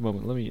down. Just a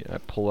moment. Let me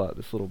pull out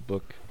this little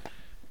book.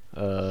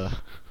 Yeah,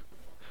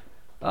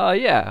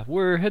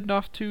 we're heading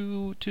off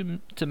to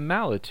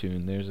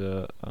Malatoon. There's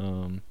a,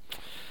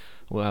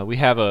 we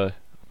have a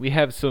we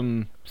have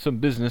some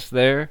business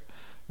there,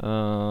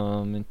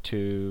 and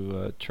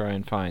to try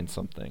and find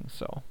something.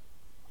 So.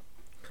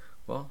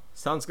 Well,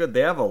 sounds good.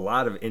 They have a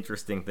lot of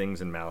interesting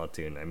things in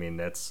Malatoon. I mean,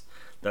 that's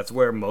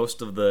where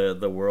most of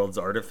the world's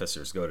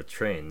artificers go to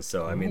train.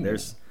 So I mean,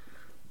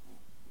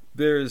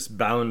 there's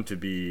bound to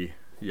be,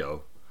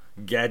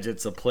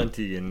 gadgets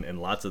aplenty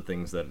and lots of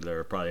things that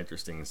are probably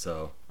interesting.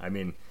 So I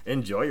mean,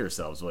 enjoy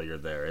yourselves while you're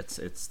there.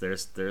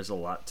 There's a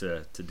lot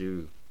to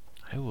do.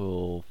 I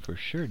will for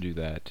sure do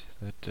that.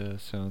 That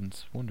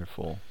sounds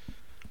wonderful.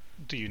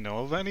 Do you know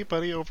of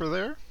anybody over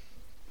there?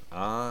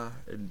 Not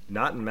in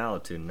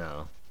Malatoon,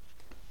 no.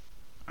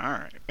 All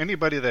right.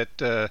 Anybody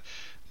that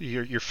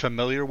you're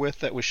familiar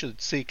with that we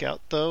should seek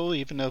out, though,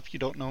 even if you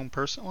don't know him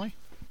personally?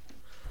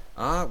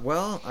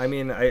 Well, I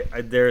mean, I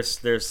there's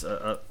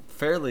a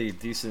fairly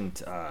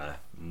decent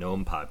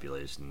gnome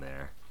population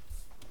there.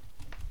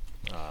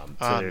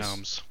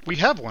 Gnomes. We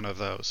have one of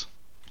those.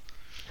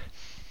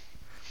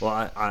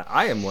 Well,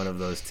 I am one of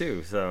those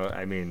too. So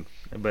I mean,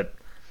 but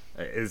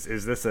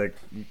is this a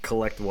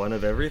collect one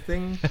of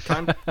everything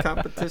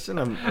competition?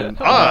 I'm not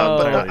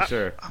entirely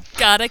sure.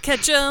 Gotta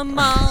catch 'em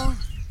all.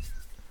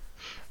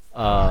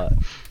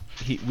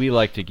 We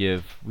like to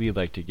give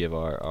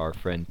our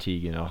friend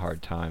Tegan a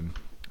hard time.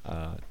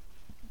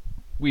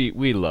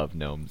 We love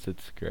gnomes.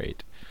 It's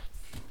great.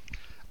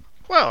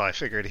 Well, I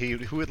figured he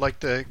would like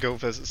to go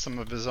visit some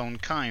of his own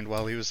kind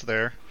while he was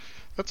there.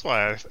 That's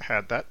why I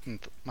had that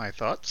in my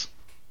thoughts.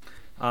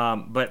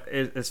 But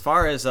as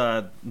far as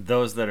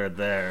those that are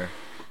there,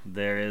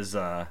 there is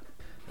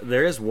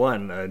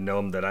one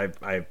gnome that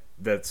I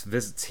that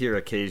visits here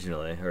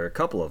occasionally, or a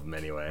couple of them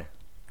anyway.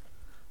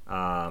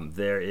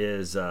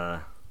 There's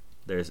the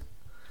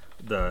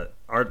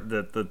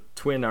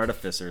twin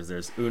artificers.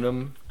 There's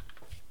Unum.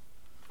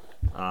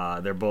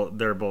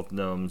 They're both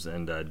gnomes,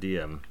 and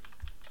Diem.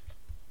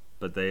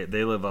 But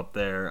they live up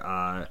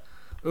there.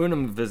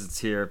 Unum visits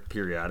here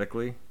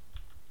periodically.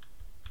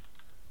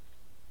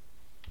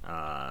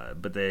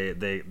 But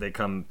they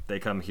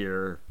come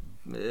here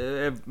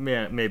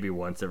maybe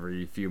once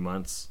every few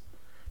months,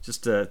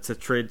 just to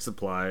trade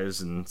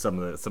supplies and some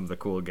of the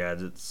cool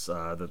gadgets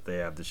that they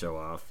have to show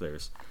off.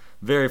 There's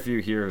very few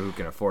here who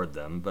can afford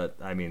them, but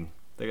I mean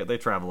they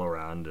travel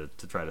around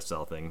to try to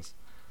sell things.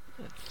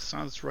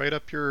 Sounds right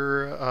up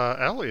your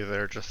alley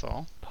there,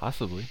 Jathal.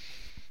 Possibly.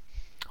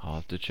 I'll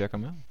have to check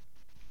them out.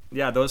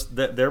 Yeah,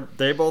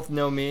 they both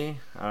know me.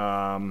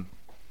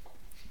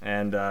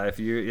 And if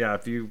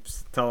you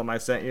tell them I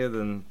sent you,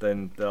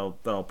 then they'll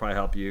probably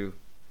help you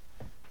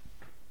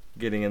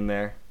getting in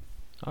there.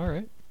 All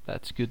right,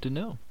 that's good to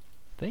know.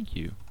 Thank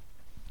you.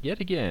 Yet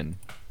again.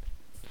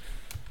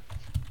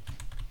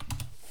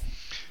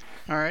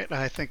 All right,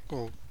 I think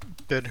we'll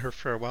bid her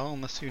farewell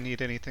unless you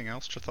need anything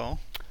else, Jathal.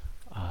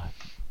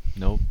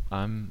 Nope.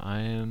 I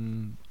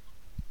am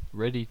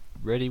ready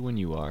when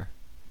you are.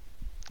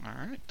 All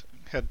right.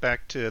 Head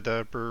back to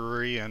the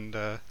brewery and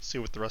see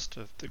what the rest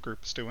of the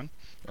group is doing.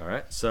 All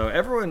right. So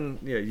everyone,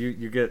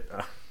 you get,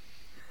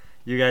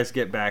 you guys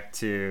get back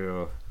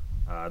to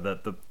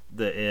the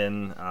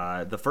inn.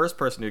 The first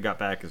person who got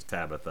back is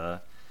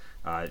Tabitha.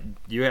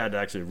 You had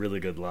actually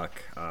really good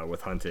luck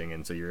with hunting,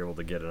 and so you're able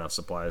to get enough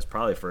supplies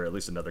probably for at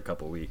least another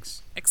couple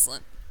weeks.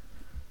 Excellent.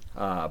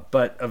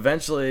 But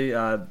eventually,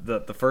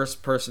 the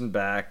first person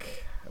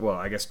back, well,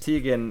 I guess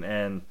Tegan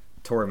and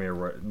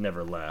Tormir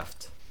never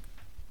left.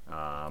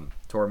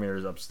 Tormir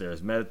is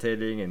upstairs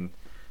meditating, and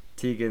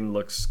Tegan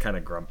looks kind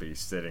of grumpy,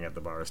 sitting at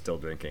the bar, still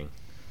drinking.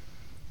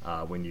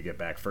 When you get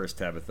back first,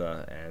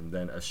 Tabitha, and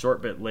then a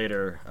short bit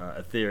later,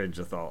 Aether and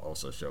Jathal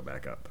also show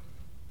back up.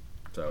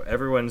 So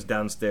everyone's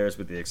downstairs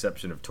with the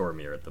exception of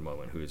Tormir at the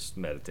moment, who's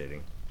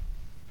meditating.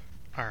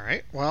 All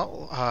right.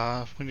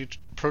 Well, we need to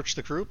approach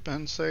the group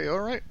and say, all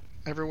right,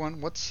 everyone,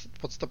 what's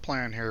the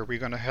plan here? Are we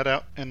going to head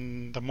out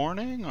in the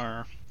morning,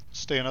 or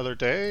stay another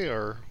day,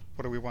 or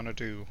what do we want to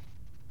do?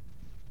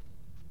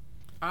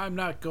 I'm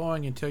not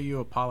going until you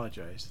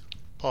apologize.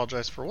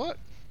 Apologize for what?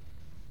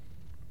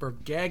 For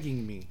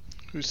gagging me.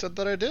 Who said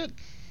that I did?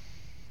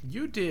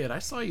 You did. I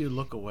saw you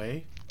look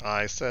away.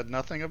 I said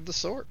nothing of the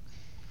sort.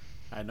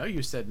 I know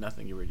you said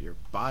nothing. Your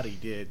body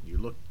did. You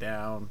looked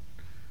down.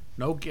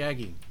 No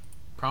gagging.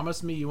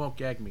 Promise me you won't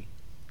gag me.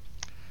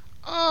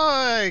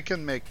 I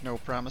can make no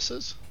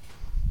promises.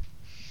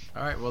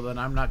 All right, well then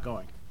I'm not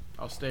going.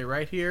 I'll stay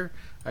right here.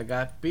 I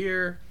got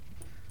beer.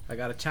 I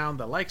got a town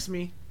that likes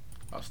me.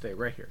 I'll stay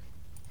right here.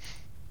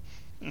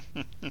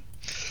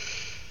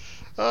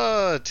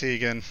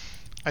 Tegan,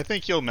 I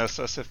think you'll miss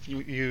us if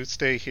you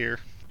stay here.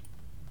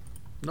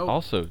 Nope.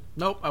 Also,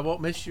 Nope, I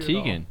won't miss you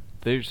Tegan,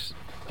 there's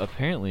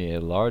apparently a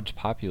large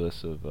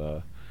populace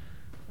of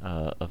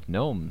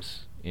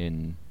gnomes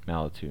in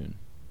Malatoon.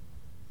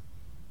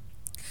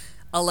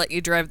 I'll let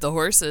you drive the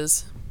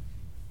horses.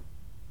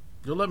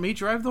 You'll let me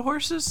drive the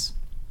horses?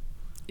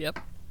 Yep.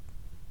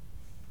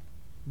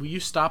 Will you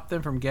stop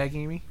them from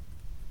gagging me?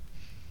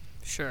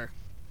 Sure.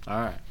 All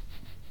right.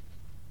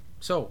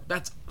 So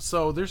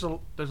there's a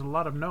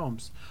lot of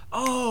gnomes.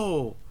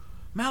 Oh,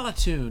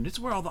 Malatoon. It's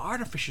where all the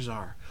artificers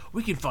are.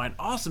 We can find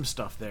awesome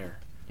stuff there.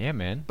 Yeah,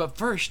 man. But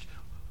first,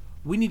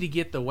 we need to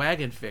get the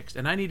wagon fixed,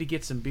 and I need to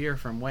get some beer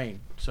from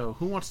Wayne. So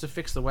who wants to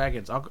fix the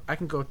wagons? I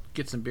can go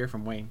get some beer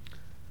from Wayne.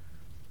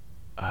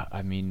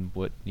 I mean,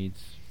 what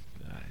needs...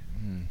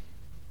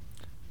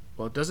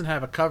 Well, it doesn't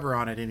have a cover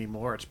on it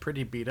anymore. It's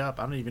pretty beat up.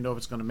 I don't even know if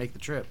it's going to make the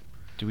trip.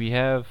 Do we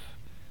have...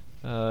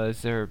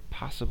 is there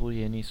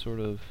possibly any sort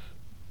of...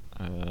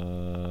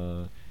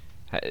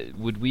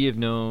 would we have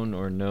known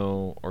or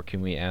know, or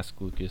can we ask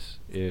Lucas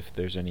if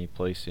there's any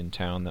place in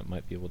town that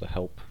might be able to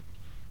help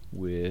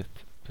with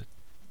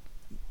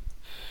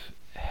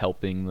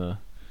helping the...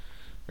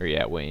 Or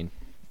yeah, Wayne.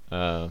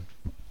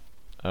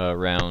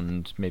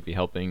 Around maybe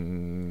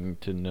helping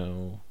to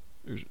know...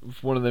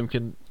 If one of them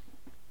can...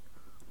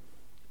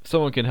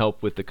 Someone can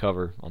help with the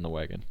cover on the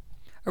wagon.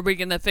 Are we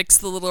gonna fix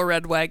the little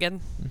red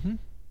wagon? Mm-hmm.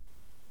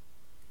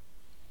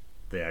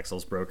 The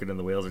axle's broken and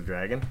the wheels are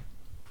dragging.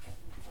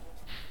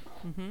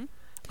 Mm-hmm.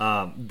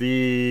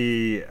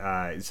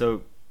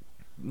 So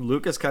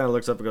Lucas kind of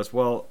looks up and goes,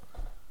 "Well,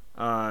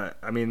 I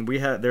mean,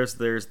 there's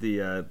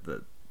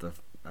the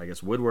I guess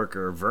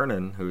woodworker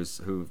Vernon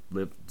who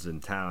lives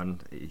in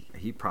town.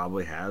 He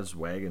probably has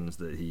wagons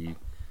that he,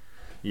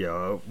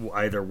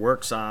 either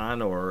works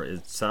on or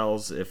it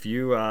sells. If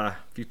you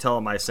tell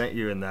him I sent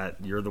you and that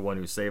you're the one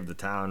who saved the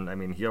town, I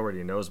mean, he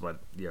already knows what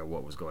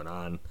was going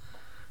on.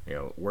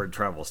 Word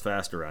travels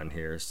fast around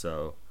here,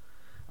 so."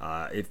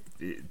 If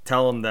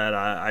tell him that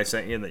I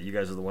sent you and that you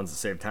guys are the ones that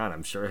saved town,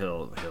 I'm sure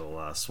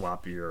he'll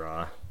swap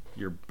your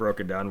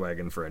broken down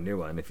wagon for a new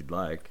one if you'd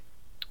like.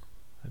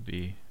 That'd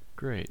be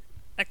great.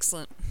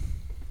 Excellent.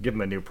 Give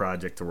him a new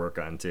project to work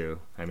on too.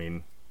 I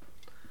mean,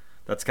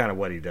 that's kind of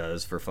what he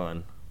does for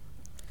fun.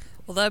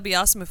 Well, that'd be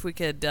awesome if we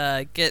could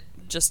get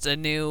just a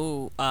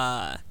new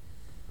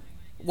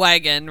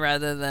wagon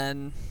rather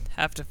than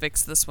have to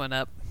fix this one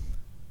up.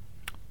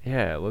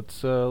 Yeah,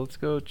 let's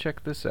go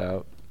check this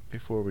out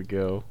before we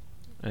go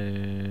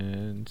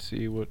and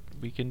see what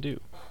we can do.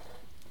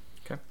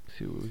 Okay.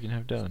 See what we can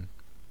have done.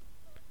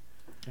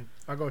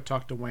 I'll go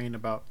talk to Wayne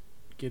about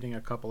getting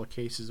a couple of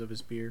cases of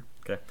his beer.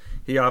 Okay.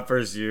 He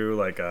offers you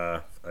like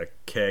a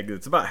keg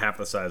that's about half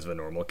the size of a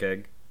normal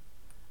keg.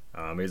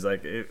 He's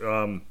like,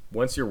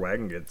 once your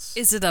wagon gets...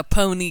 Is it a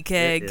pony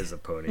keg? It is a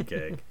pony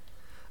keg.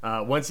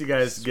 Once you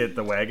guys get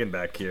the wagon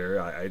back here,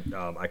 I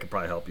could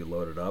probably help you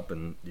load it up,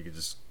 and you could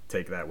just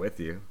take that with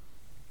you.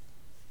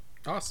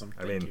 Awesome.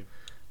 Thank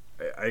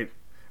you.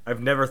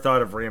 I've never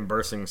thought of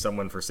reimbursing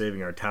someone for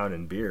saving our town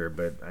in beer,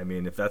 but I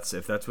mean, if that's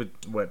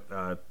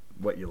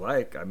what you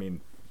like, I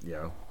mean,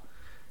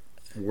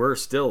 we're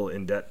still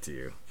in debt to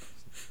you.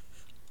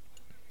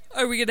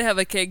 Are we gonna have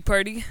a keg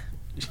party?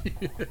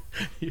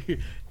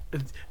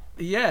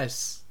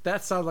 Yes,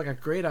 that sounds like a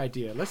great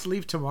idea. Let's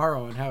leave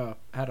tomorrow and have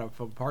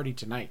a party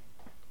tonight.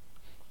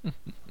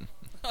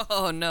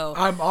 Oh no!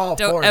 I'm all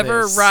Don't for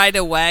ever this. ride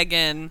a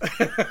wagon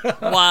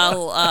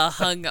while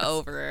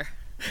hungover.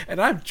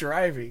 And I'm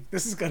driving.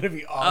 This is gonna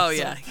be awesome. Oh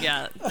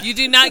yeah. You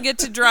do not get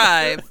to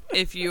drive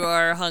if you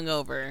are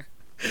hungover.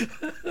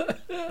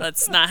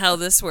 That's not how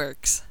this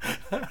works.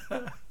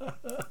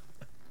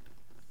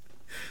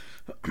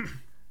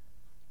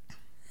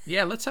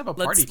 Yeah, let's have a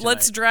party tonight.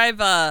 Let's drive.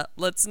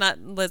 Let's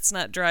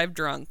not drive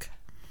drunk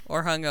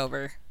or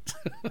hungover.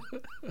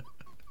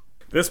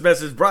 This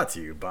message brought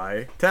to you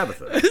by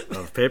Tabitha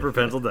of Paper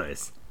Pencil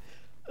Dice.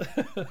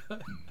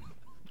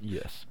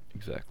 Yes,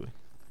 exactly.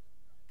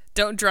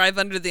 Don't drive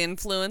under the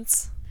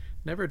influence.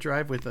 Never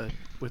drive with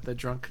a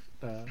drunk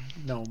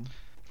gnome.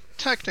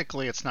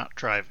 Technically, it's not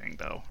driving,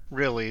 though.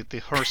 Really, the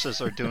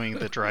horses are doing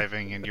the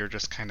driving, and you're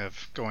just kind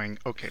of going,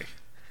 okay.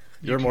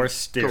 You're more Go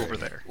steering. over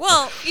there.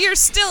 Well,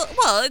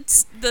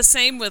 it's the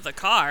same with a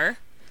car.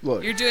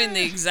 Look, You're doing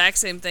the exact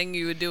same thing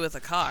you would do with a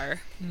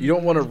car. you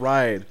don't want to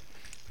ride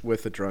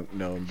with a drunk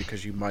gnome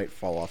because you might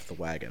fall off the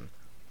wagon.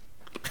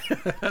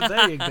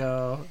 There you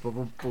go. Boom,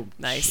 boom, boom.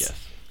 Nice.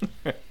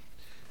 Yes.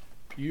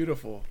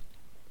 Beautiful.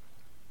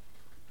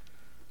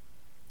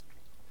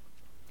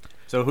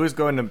 So who's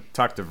going to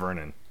talk to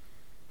Vernon?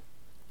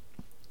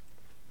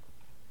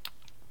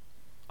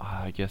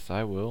 I guess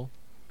I will.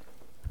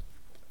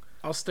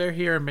 I'll stay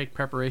here and make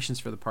preparations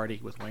for the party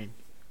with Wayne.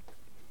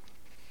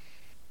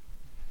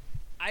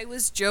 I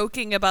was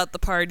joking about the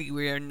party.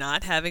 We are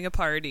not having a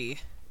party.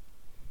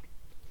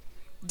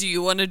 Do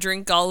you want to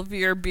drink all of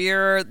your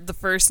beer the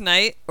first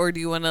night, or do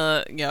you want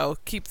to,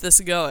 keep this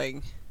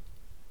going?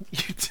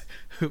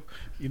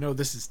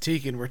 This is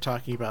Tegan we're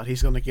talking about.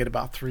 He's going to get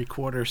about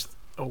 3/4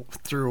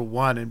 through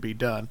one and be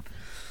done.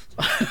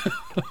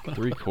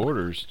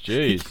 3/4,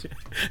 jeez.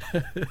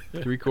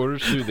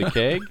 3/4 through the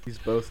keg? He's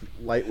both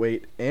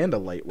lightweight and a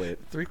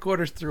lightweight.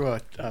 3/4 through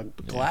a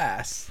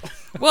glass.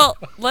 Well,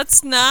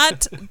 let's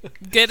not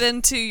get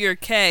into your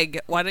keg.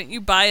 Why don't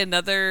you buy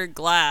another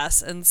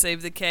glass and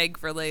save the keg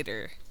for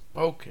later?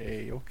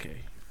 Okay.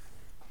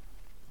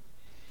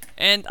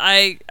 And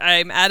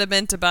I'm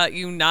adamant about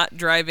you not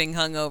driving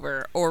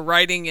hungover or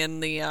riding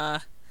in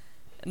the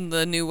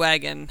new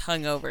wagon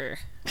hungover.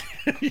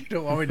 You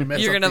don't want me to mess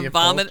You're up gonna the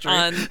vomit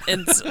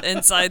upholstery?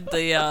 inside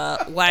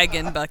the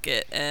wagon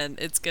bucket, and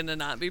it's gonna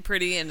not be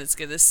pretty, and it's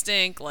gonna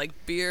stink like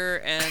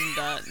beer and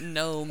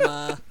gnome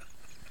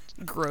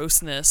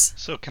grossness.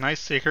 So can I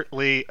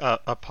secretly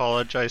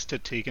apologize to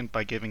Tegan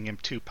by giving him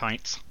 2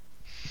 pints?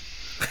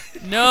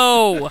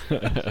 No.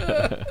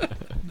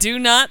 Do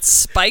not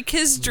spike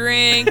his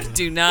drink.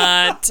 Do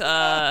not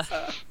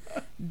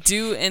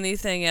do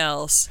anything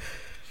else.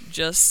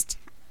 Just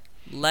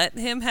let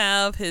him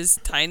have his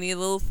tiny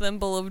little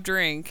thimble of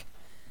drink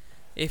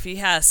if he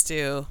has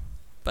to,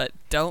 but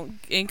don't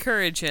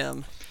encourage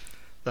him.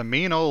 The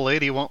mean old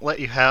lady won't let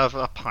you have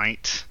a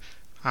pint.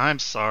 I'm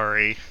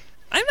sorry.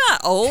 I'm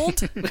not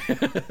old.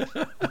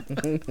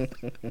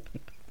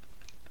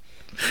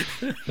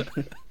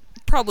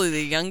 Probably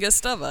the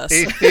youngest of us.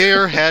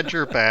 Aether had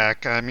your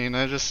back. I mean,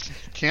 I just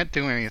can't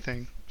do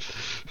anything.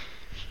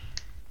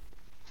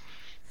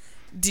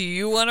 Do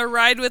you want to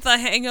ride with a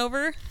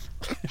hangover?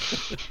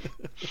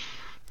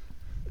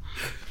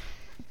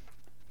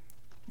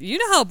 You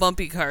know how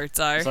bumpy carts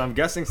are. So I'm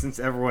guessing since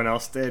everyone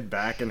else stayed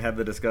back and had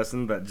the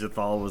discussion that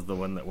Jethal was the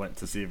one that went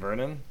to see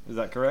Vernon. Is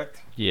that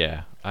correct?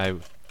 Yeah, I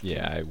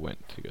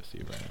went to go see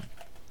Vernon.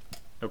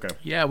 Okay.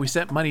 Yeah, we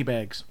sent money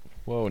bags.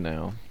 Whoa,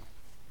 now.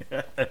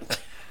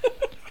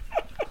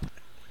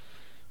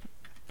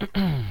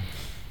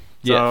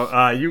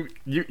 So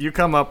you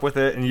come up with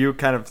it and you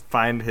kind of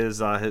find his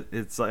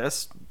it's like a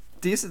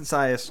decent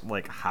sized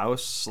like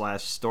house /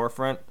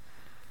 storefront,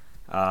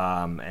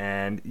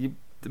 and you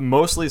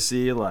mostly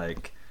see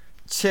like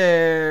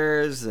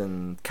chairs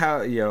and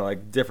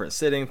like different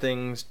sitting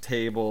things,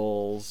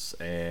 tables,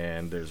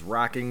 and there's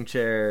rocking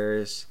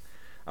chairs.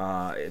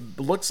 It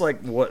looks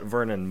like what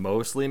Vernon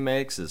mostly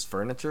makes is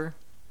furniture.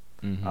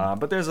 Mm-hmm.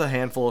 But there's a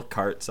handful of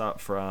carts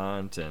out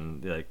front,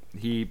 and like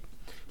he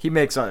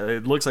makes.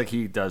 It looks like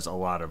he does a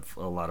lot of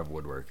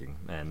woodworking,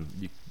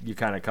 and you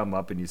kind of come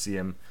up and you see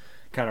him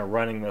kind of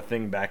running the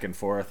thing back and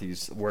forth.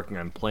 He's working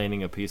on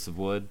planing a piece of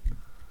wood,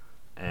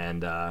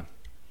 and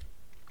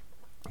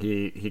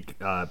he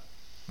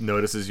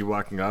notices you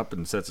walking up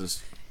and sets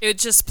his.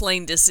 It's just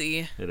plain to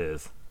see. It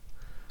is.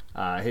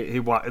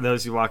 He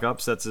notices you walk up,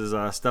 sets his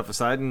stuff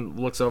aside, and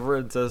looks over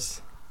and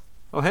says,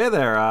 "Oh, hey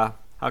there.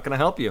 How can I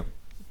help you?"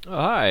 Oh,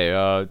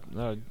 hi.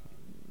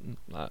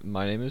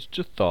 My name is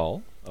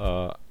Jethal.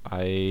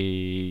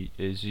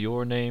 Is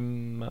your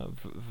name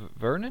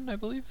Vernon, I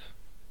believe?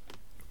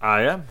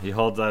 I am. He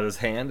holds out his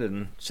hand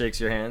and shakes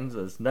your hand.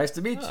 Says, "Nice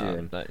to meet you."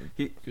 And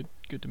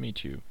good to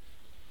meet you.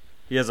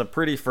 he has a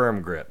pretty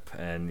firm grip,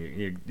 and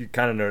you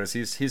kind of notice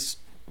he's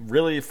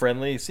really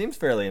friendly. He seems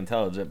fairly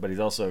intelligent, but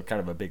he's also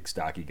kind of a big,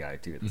 stocky guy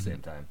too at the same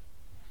time.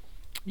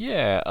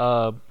 Yeah.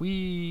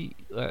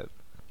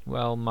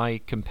 Well,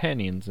 my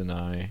companions and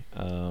I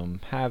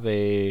have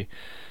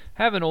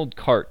an old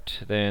cart,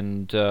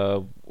 and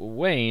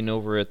Wayne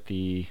over at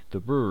the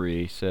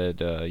brewery said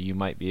you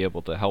might be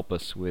able to help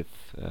us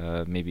with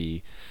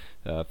maybe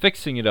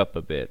fixing it up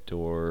a bit,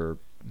 or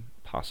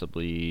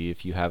possibly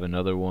if you have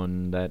another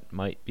one that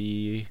might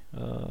be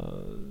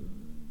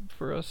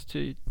for us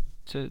to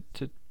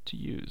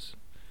use.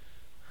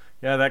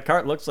 Yeah, that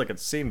cart looks like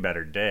it's seen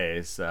better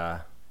days.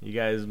 You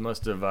guys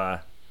must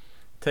have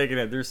taken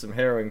it through some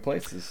harrowing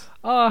places.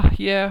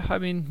 Yeah. I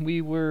mean,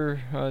 we were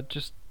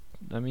just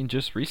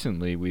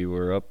recently we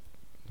were up,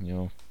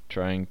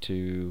 trying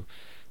to,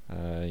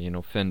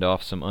 fend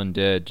off some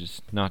undead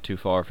just not too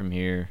far from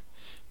here.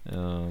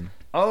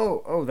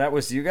 Oh, that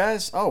was you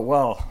guys? Oh,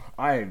 well,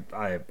 I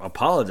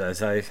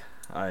apologize. I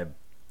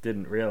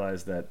didn't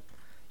realize that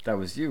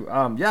was you.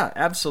 Yeah,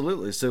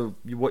 absolutely. So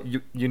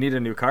you need a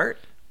new cart?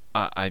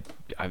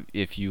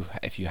 If you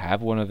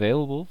have one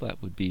available,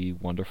 that would be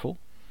wonderful.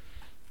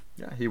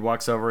 Yeah, he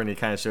walks over and he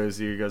kind of shows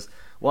you. He goes,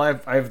 "Well,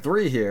 I have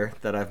 3 here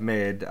that I've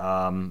made.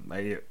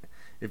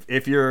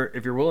 If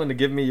you're willing to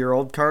give me your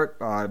old cart,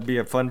 it'd be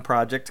a fun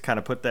project to kind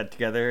of put that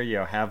together.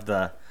 Have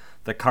the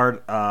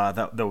cart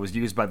that was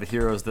used by the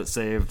heroes that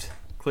saved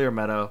Clear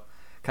Meadow,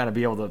 kind of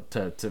be able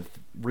to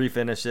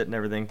refinish it and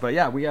everything. But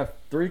yeah, we have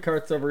 3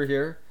 carts over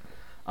here.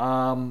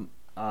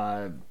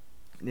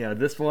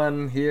 This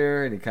one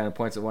here," and he kind of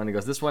points at one. He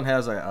goes, "This one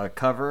has a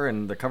cover,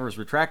 and the cover is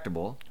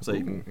retractable, so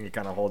he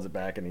kind of holds it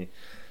back, and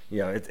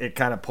it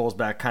kind of pulls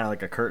back, kind of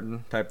like a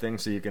curtain type thing,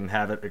 so you can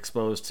have it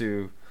exposed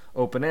to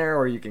open air,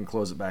 or you can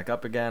close it back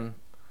up again."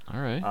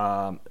 All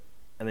right.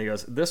 And he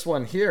goes, "This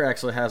one here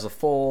actually has a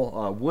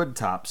full wood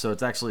top, so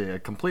it's actually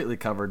completely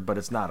covered, but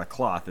it's not a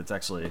cloth. It's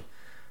actually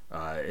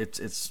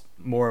it's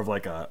more of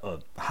like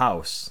a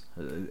house,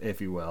 if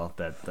you will,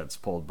 that's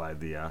pulled by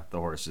the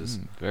horses."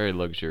 Very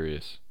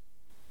luxurious.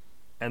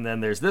 And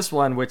then there's this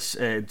one, which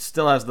it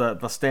still has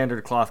the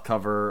standard cloth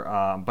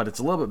cover, but it's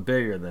a little bit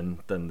bigger than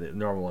the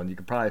normal one. You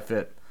could probably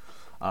fit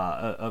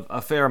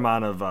a fair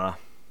amount of,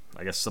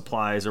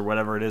 supplies or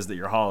whatever it is that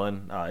you're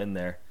hauling in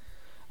there.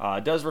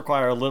 It does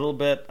require a little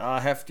bit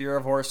heftier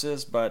of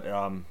horses, but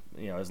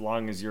as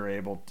long as you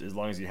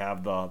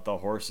have the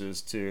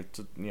horses to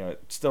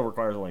it still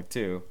requires only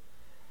 2.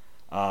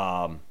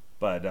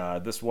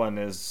 But this one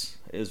is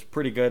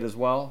pretty good as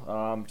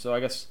well. So I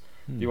guess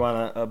Do you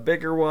want a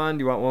bigger one?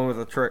 Do you want one with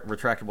a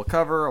retractable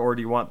cover, or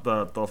do you want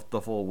the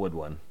full wood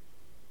one?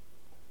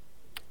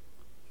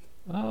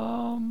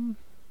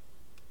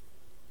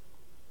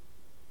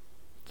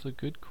 It's a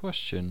good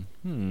question.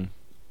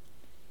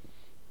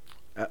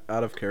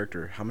 Out of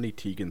character, how many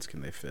Tegans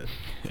can they fit?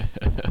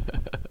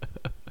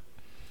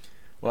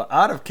 Well,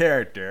 out of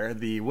character,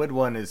 the wood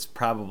one is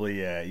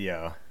probably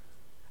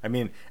I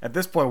mean, at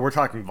this point we're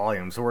talking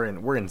volume, so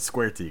we're in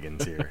square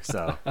Tegans here.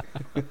 So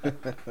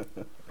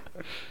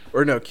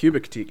Or no,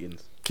 cubic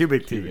Tegans.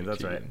 cubic Tegans,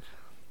 that's right.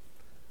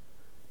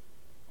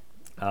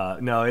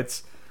 No,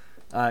 it's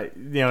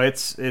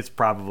it's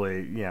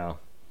probably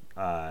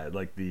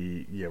like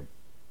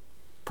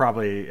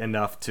probably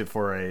enough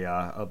for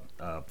a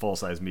full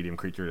size medium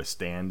creature to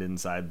stand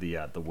inside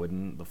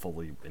the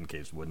fully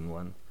encased wooden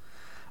one.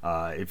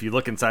 If you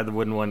look inside the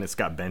wooden one, it's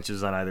got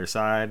benches on either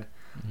side,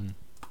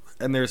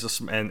 and there's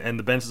and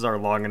the benches are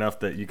long enough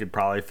that you could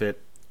probably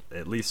fit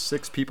at least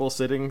 6 people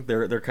sitting.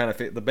 They're kind of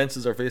the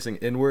benches are facing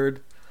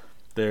inward.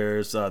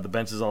 There's the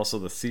benches, also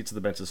the seats of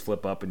the benches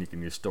flip up, and you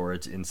can use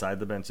storage inside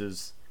the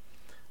benches.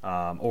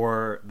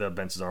 Or the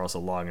benches are also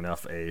long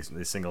enough a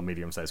single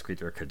medium-sized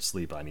creature could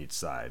sleep on each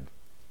side.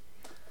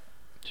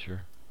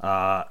 Sure.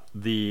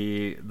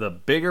 The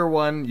bigger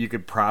one, you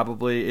could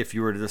probably, if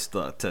you were just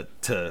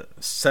to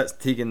set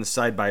Tegans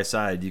side by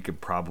side, you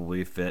could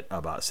probably fit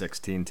about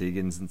 16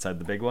 Tegans inside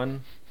the big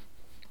one.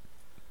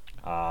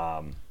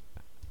 And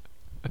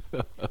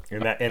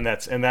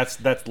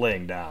that's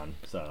laying down.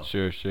 So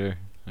Sure.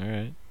 All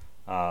right.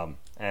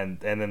 and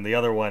then the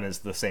other one is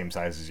the same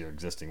size as your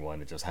existing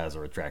one. It just has a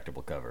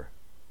retractable cover.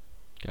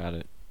 Got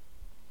it.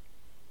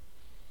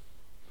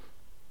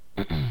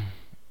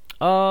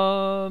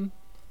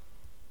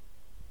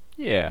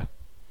 Yeah.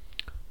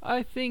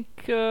 I think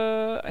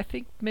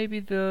maybe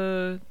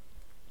the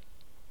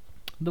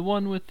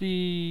one with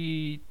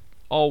the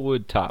all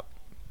wood top.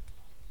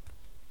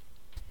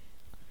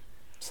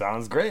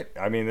 Sounds great.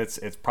 I mean, it's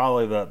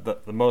probably the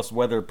most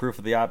weatherproof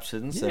of the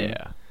options. And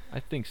Yeah, I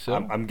think so.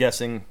 I'm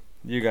guessing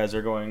you guys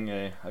are going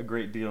a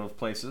great deal of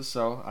places,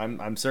 so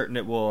I'm certain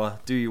it will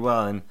do you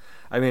well. And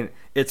I mean,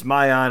 it's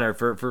my honor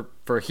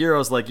for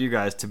heroes like you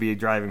guys to be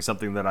driving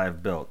something that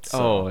I've built.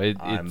 So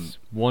it's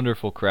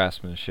wonderful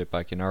craftsmanship.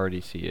 I can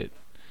already see it.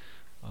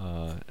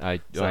 I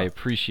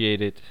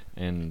appreciate it,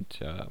 and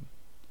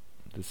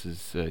this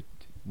is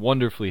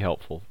wonderfully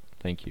helpful.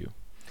 Thank you.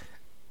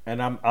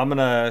 And I'm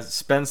gonna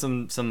spend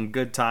some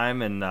good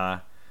time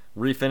and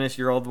refinish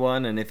your old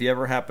one. And if you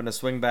ever happen to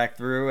swing back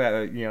through,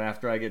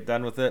 after I get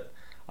done with it,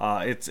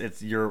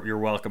 you're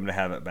welcome to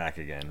have it back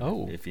again.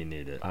 Oh. If you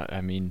need it. I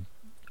mean,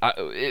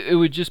 it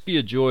would just be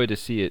a joy to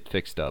see it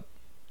fixed up.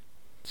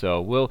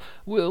 So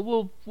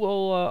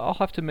I'll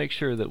have to make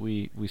sure that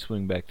we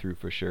swing back through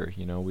for sure.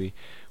 You know,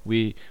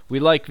 we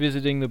like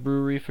visiting the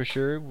brewery for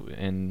sure,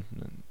 and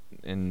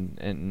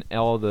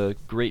all the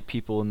great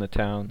people in the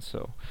town.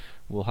 So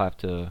we'll have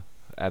to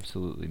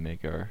absolutely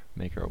make our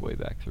way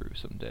back through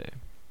someday.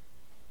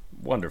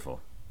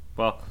 Wonderful.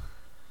 Well,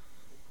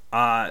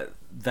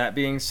 that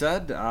being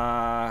said,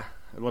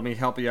 let me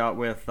help you out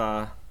with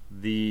the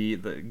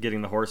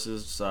getting the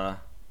horses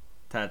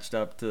attached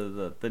up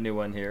to the new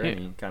one here. Yeah. And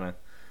he kind of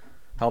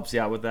helps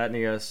you out with that. And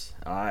he goes,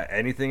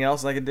 anything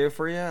else I can do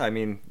for you? I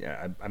mean,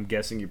 yeah, I'm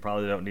guessing you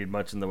probably don't need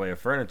much in the way of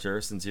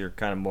furniture since you're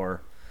kind of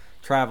more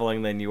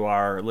traveling than you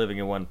are living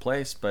in one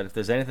place. But if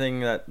there's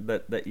anything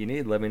that you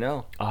need, let me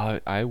know.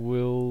 I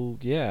will.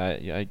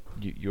 Yeah,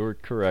 you're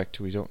correct.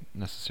 We don't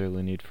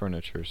necessarily need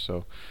furniture,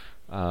 so.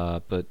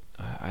 But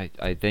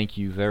I thank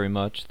you very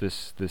much.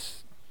 This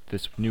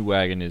new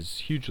wagon is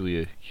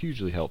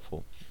hugely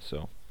helpful.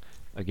 So,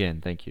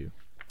 again, thank you.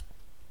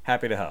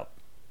 Happy to help.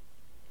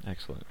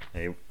 Excellent.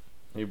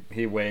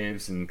 He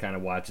waves and kind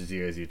of watches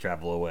you as you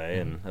travel away,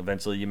 and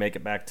eventually you make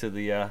it back to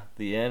the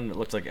inn. It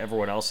looks like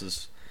everyone else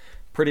is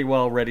pretty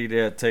well ready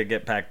to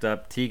get packed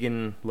up.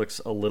 Tegan looks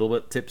a little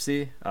bit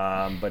tipsy,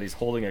 but he's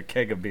holding a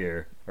keg of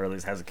beer, or at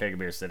least has a keg of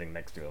beer sitting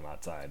next to him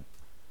outside.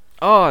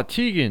 Ah,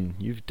 Tegan,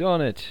 you've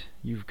done it.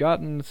 You've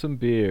gotten some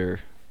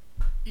beer.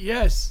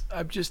 Yes,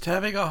 I'm just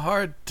having a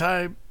hard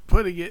time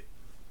putting it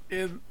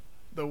in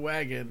the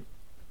wagon.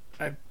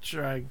 I'm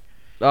trying.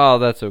 Oh,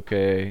 that's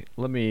okay.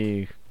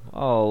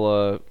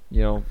 Aether,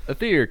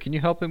 can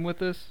you help him with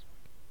this?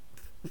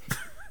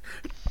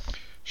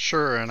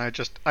 Sure, and I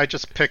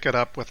just pick it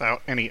up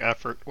without any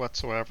effort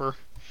whatsoever.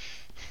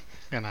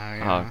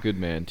 And good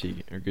man,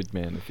 Tegan, or good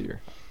man,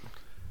 Aether.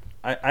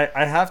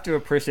 I have to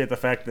appreciate the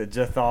fact that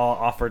Jethal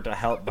offered to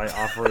help by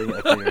offering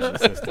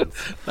Aether's assistance.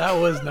 That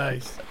was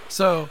nice.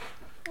 So,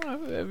 I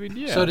mean,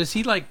 yeah. So does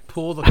he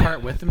pull the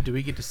cart with him? Do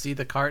we get to see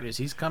the cart as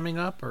he's coming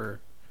up, or?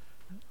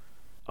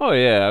 Oh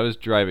yeah, I was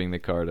driving the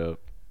cart up.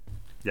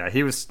 Yeah,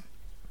 he was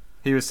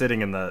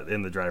sitting in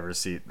the driver's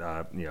seat,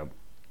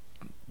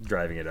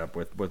 driving it up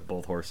with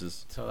both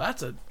horses. So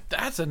that's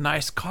a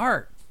nice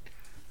cart.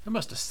 That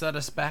must have set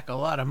us back a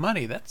lot of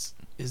money.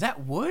 Is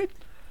that wood?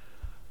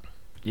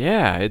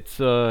 Yeah,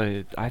 it's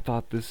I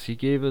thought he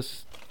gave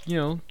us,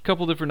 a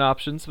couple different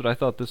options, but I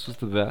thought this was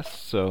the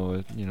best.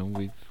 So,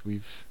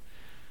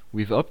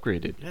 We've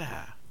upgraded.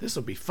 Yeah, this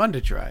will be fun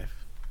to drive.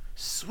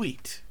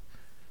 Sweet.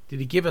 Did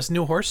he give us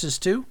new horses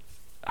too?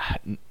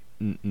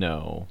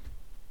 No.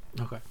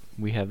 Okay.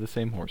 We have the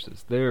same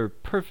horses. They're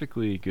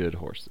perfectly good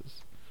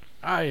horses.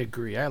 I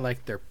agree. I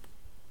like their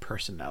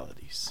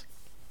personalities.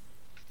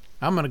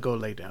 I'm gonna go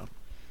lay down.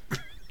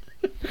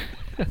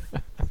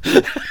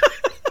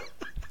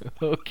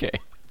 Okay.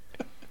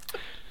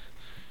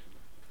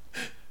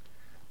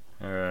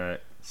 All right.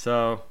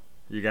 So,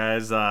 you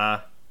guys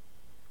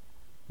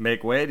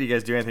make way. Do you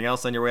guys do anything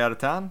else on your way out of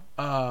town?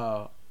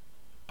 I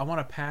want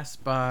to pass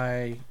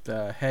by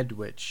the head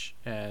witch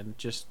and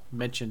just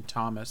mention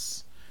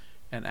Thomas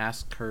and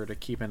ask her to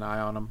keep an eye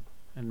on him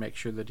and make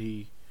sure that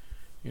he,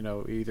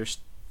 either.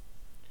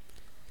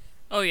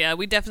 Oh yeah,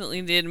 we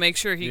definitely need to make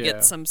sure he Yeah.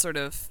 gets some sort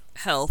of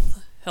help,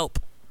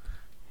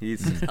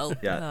 He's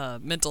yeah.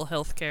 mental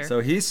health care.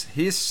 So he's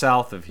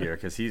south of here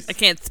because he's. I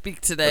can't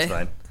speak today. That's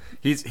fine.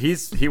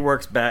 He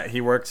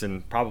works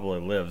and probably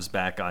lives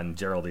back on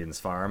Geraldine's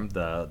farm,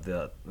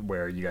 the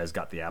where you guys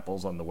got the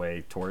apples on the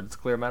way towards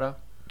Clear Meadow.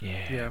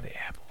 Yeah, the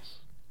apples.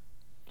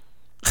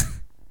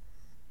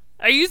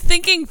 Are you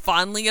thinking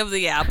fondly of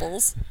the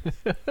apples?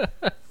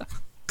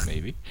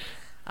 Maybe.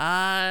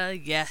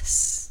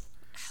 Yes.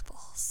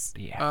 Apples.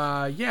 The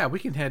apples. Yeah, we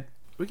can head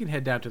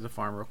down to the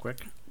farm real quick.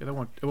 It's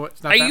not Are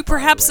that you far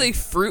perhaps away. a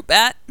fruit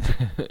bat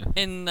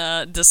in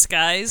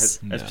disguise?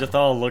 As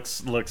Jethal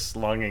looks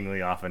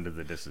longingly off into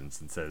the distance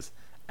and says,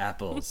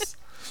 "Apples."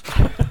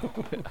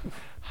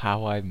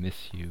 How I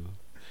miss you.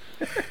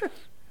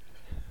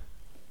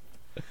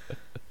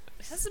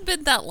 It hasn't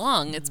been that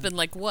long. It's been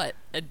like what,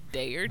 a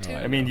day or two?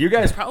 I mean, you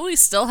guys. probably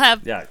still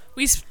have. Yeah.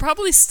 We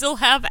probably still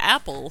have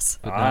apples.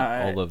 But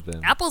not all of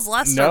them. Apples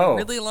last No. a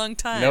really long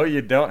time. No,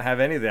 you don't have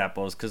any of the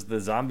apples because the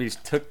zombies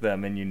took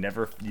them and you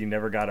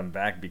never got them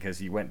back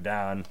because you went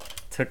down,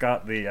 took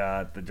out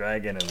the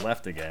dragon and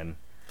left again.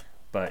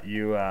 But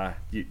you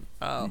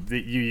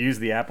use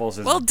the apples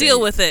as Well, a deal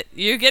bait. with it.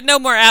 You get no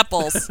more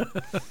apples.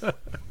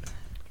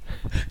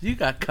 You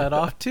got cut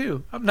off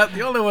too. I'm not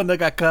the only one that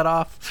got cut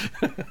off.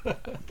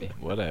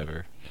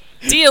 Whatever.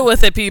 Deal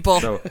with it, people.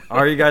 So,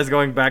 are you guys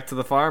going back to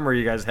the farm or are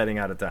you guys heading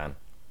out of town?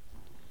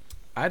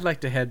 I'd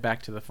like to head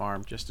back to the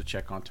farm just to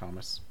check on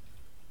Thomas.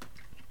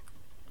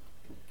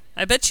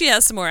 I bet she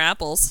has some more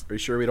apples. Are you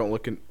sure we don't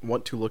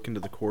want to look into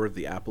the core of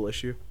the apple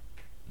issue?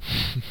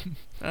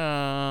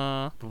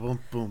 Boom,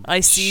 boom.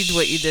 I seed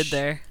what you did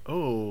there.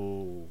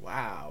 Oh,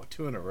 wow.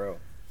 2 in a row.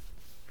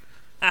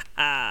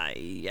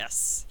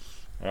 Yes.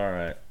 All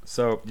right.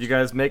 So you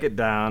guys make it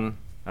down.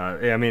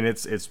 I mean,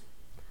 it's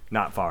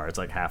not far. It's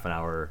like half an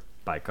hour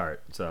by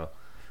cart. So,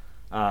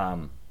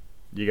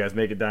 you guys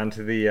make it down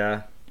to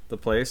the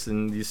place,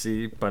 and you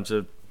see a bunch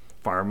of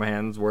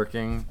farmhands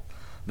working.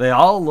 They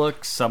all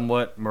look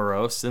somewhat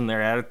morose in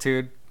their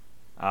attitude.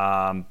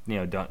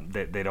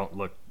 They don't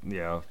look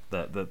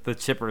the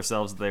chipper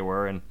selves that they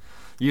were. And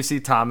you see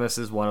Thomas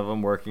is one of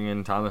them working,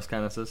 and Thomas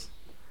kind of says,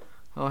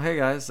 "Oh, hey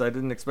guys, I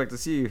didn't expect to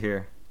see you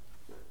here."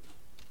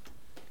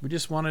 We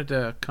just wanted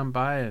to come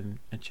by and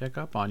check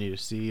up on you to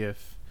see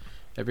if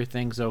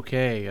everything's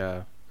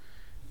okay.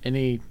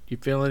 You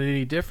feeling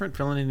any different?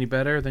 Feeling any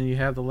better than you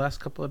have the last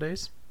couple of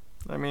days?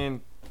 I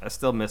mean, I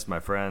still miss my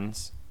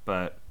friends,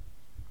 but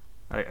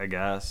I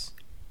guess.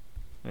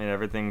 I mean,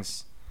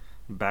 everything's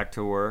back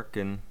to work,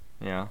 and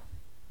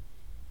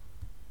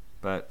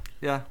But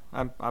yeah,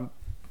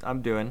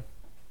 I'm doing.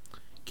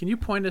 Can you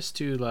point us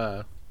to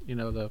the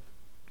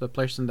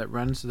person that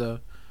runs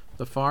the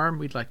farm?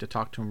 We'd like to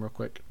talk to him real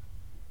quick.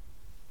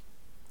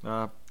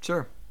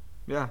 Sure.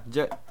 Yeah,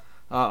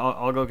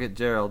 I'll go get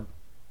Gerald.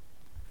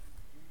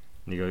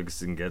 And he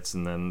goes and gets,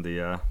 and then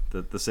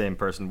the same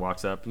person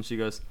walks up, and she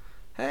goes,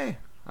 "Hey,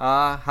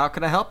 how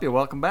can I help you?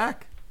 Welcome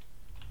back."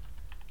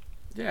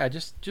 Yeah,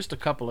 just a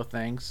couple of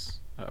things.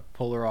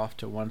 Pull her off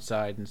to one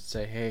side and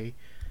say, "Hey,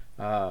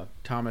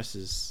 Thomas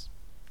is,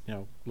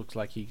 looks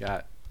like he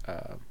got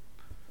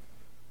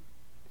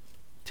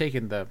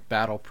taken the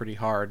battle pretty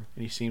hard,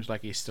 and he seems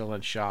like he's still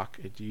in shock.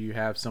 Do you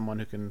have someone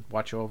who can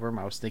watch over him?"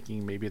 I was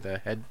thinking maybe the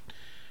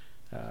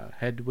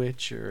head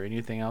witch or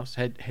anything else.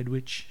 Head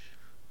witch.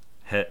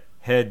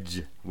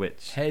 Hedge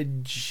witch.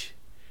 Hedge.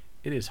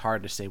 It is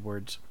hard to say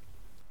words.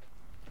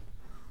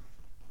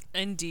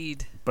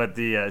 Indeed. But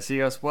she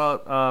goes,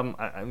 "Well,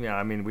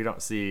 I mean, we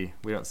don't see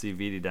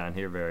Vidi down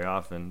here very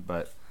often,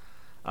 but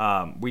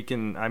we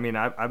can. I mean,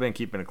 I've been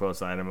keeping a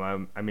close eye on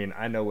him. I mean,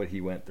 I know what he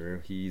went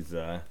through. He's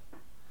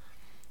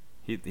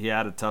he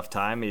had a tough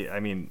time. I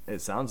mean,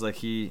 it sounds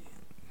like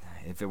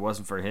if it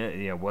wasn't for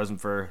him, wasn't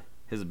for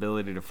his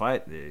ability to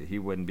fight, he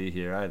wouldn't be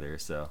here either.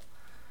 So,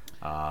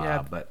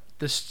 but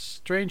the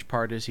strange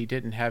part is he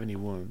didn't have any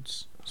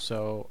wounds.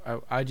 So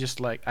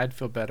I'd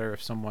feel better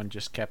if someone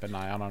just kept an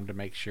eye on him to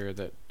make sure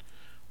that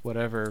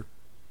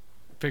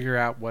figure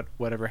out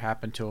whatever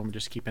happened to him,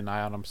 just keep an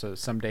eye on him so that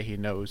someday he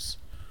knows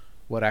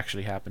what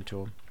actually happened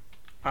to him.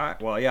 all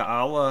right. Well, yeah,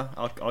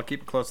 I'll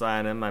keep a close eye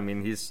on him. I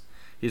mean, he's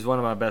one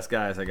of my best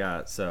guys I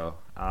got, so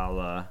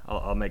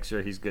I'll make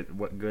sure he's good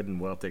and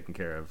well taken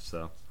care of.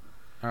 So,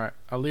 All right,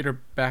 I'll lead her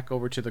back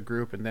over to the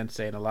group and then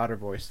say in a louder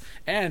voice,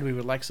 "And we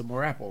would like some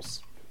more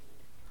apples."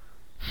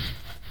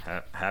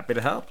 Happy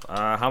to help.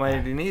 How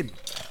many do you need?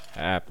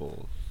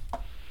 Apples.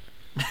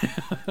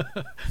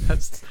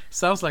 That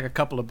sounds like a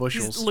couple of He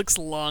bushels. looks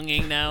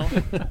longing now.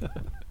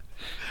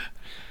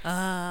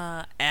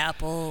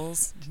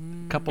 Apples.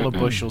 Couple of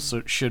bushels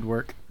should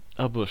work.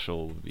 A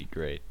bushel would be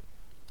great.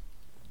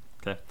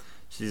 Okay.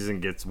 Susan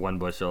gets one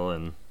bushel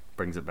and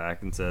brings it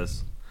back and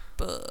says,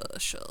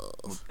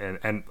 Bushels.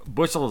 and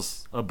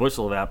a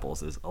bushel of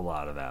apples is a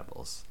lot of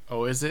apples.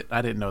 Oh, is it?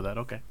 I didn't know that.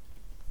 Okay.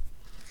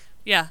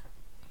 Yeah.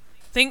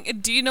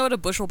 Do you know what a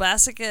bushel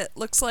basket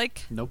looks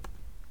like? Nope.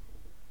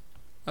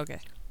 Okay.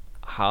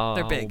 How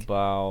They're big.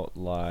 about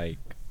like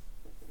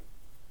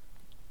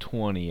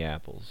 20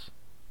 apples?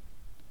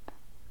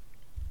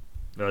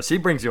 No, she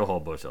brings you a whole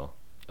bushel.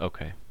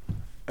 Okay.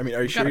 I mean,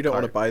 are you got sure a you don't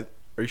want to cart. buy?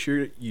 Are you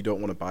sure you don't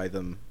want to buy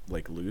them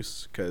like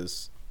loose?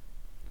 Because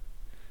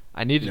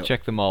I need to No.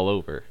 check them all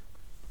over.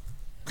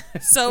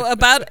 So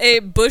about a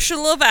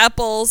bushel of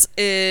apples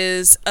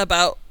is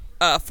about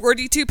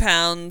 42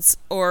 pounds,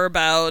 or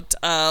about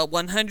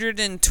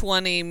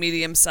 120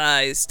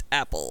 medium-sized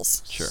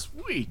apples. Sure.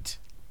 Sweet.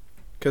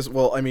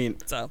 well, I mean,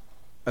 So,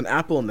 an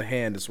apple in the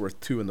hand is worth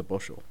 2 in the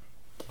bushel.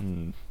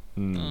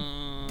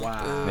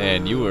 Wow.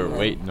 Man, you were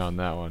waiting on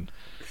that one.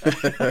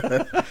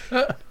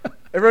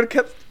 Everyone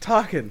kept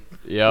talking.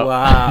 Yep.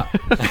 Wow.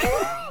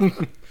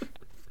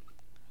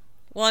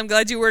 well, I'm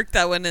glad you worked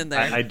that one in there.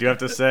 I do have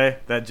to say,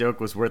 that joke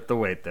was worth the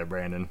wait there,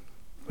 Brandon.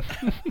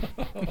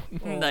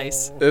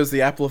 Nice. It was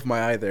the apple of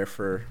my eye there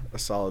for a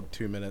solid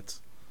 2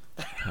 minutes.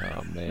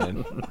 Oh,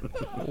 man.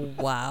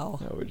 Wow.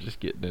 Now we're just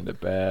getting into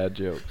bad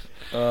jokes.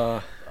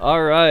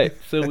 All right.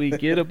 So we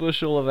get a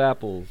bushel of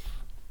apples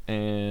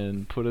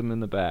and put them in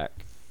the back.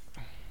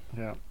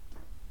 Yeah.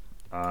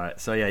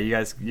 So yeah, you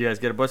guys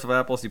get a bushel of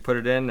apples, you put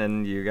it in,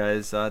 and you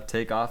guys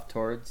take off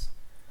towards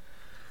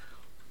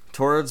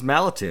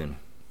Malatoon.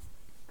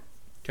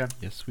 Okay.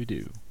 Yes, we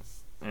do.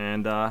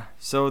 And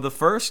so the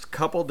first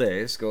couple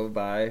days go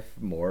by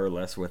more or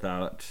less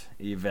without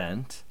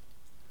event.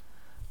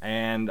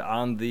 And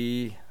on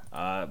the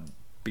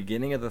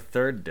beginning of the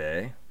third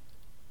day,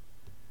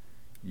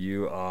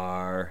 you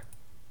are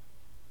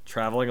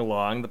traveling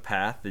along the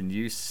path, and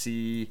you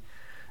see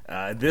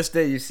this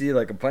day you see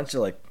like a bunch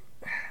of like,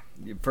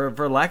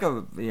 for lack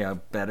of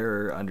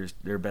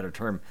better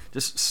term,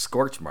 just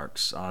scorch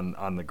marks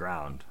on the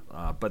ground.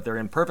 But they're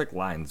in perfect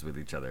lines with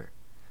each other,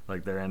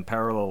 like they're in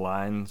parallel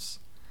lines.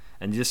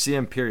 And you just see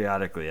them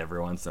periodically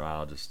every once in a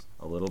while, just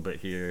a little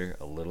bit here,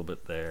 a little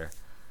bit there.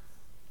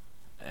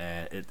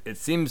 And it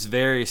seems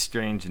very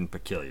strange and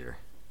peculiar.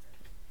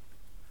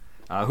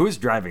 Who's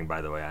driving,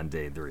 by the way, on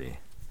day 3?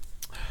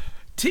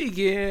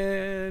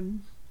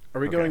 Tegan. Are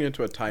we Okay. going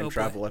into a time Oh, boy.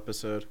 travel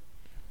episode?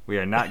 We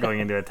are not going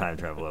into a time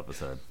travel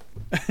episode.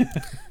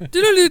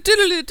 Doodaloo,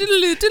 doodaloo,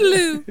 doodaloo,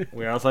 doodaloo.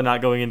 We are also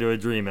not going into a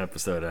dream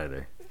episode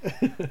either.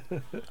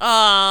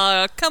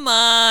 Aw, come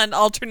on.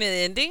 Alternate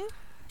ending?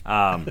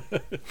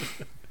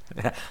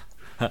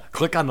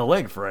 Click on the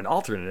link for an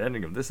alternate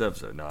ending of this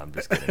episode. No, I'm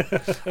just kidding.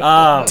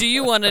 Do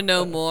you want to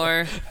know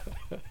more?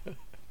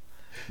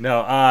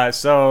 No,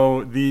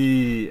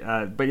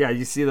 but yeah,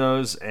 you see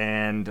those,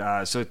 and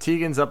so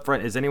Tegan's up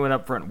front. Is anyone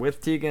up front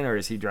with Tegan, or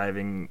is he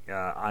driving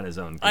on his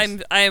own?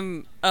 'Cause-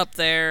 I'm up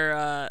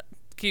there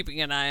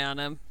keeping an eye on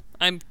him.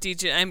 I'm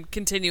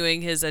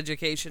continuing his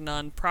education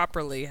on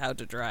properly how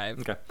to drive.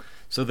 Okay.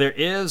 So there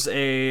is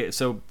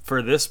so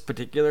for this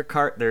particular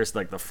cart, there's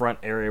like the front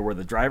area where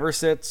the driver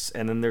sits,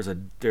 and then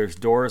there's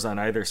doors on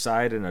either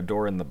side and a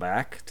door in the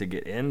back to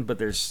get in. But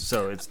it's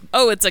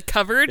Oh, it's a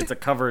covered? it's a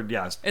covered,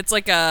 yes. It's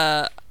like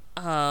a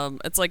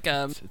It's like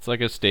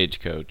a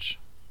stagecoach.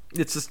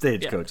 It's a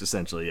stagecoach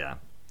essentially, yeah.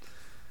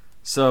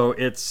 So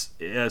it's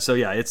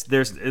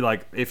there's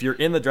like if you're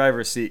in the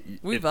driver's seat,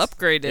 We've it's-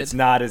 upgraded. It's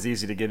not as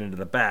easy to get into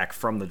the back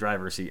from the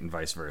driver's seat and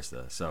vice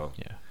versa. So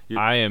Yeah. You-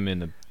 I am in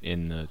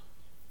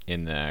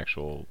the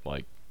actual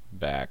like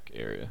back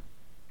area.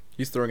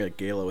 He's throwing a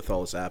gala with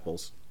all his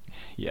apples.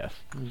 Yes.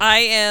 I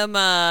am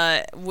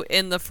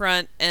in the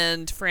front,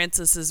 and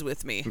Francis is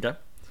with me. okay.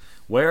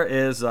 Where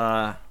is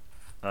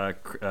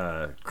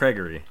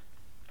Gregory?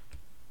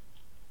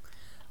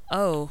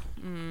 Oh,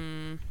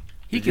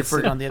 He Did you can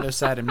sit on the other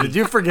side of me. Did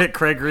you forget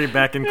Gregory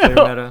back in Clear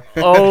Meadow?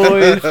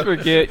 Always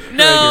forget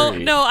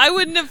Gregory. no, I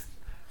wouldn't have.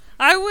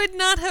 I would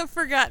not have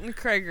forgotten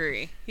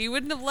Gregory. He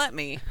wouldn't have let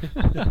me.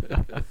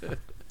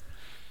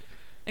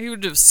 He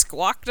would have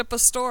squawked up a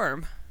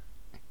storm.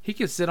 He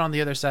can sit on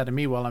the other side of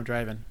me while I'm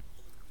driving.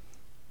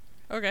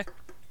 Okay.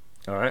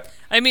 All right.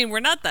 I mean, we're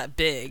not that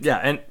big.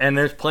 Yeah, and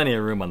there's plenty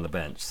of room on the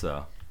bench.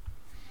 So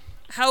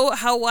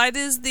How wide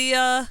is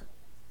the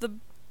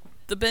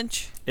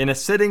bench? in a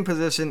sitting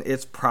position,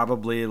 it's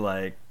probably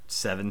like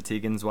 7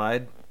 Tegans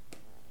wide.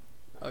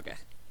 Okay.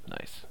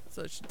 Nice.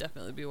 So it should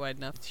definitely be wide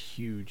enough. It's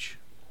huge.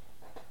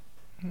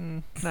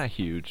 Not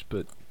huge,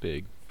 but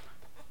big.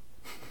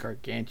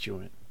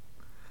 Gargantuan.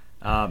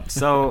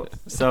 So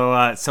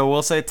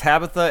we'll say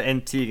Tabitha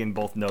and Tegan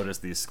both notice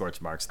these scorch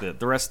marks. The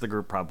rest of the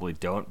group probably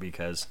don't,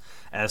 because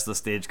as the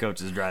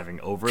stagecoach is driving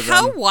over them,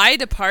 How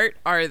wide apart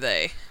are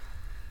they?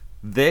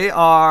 they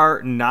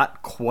are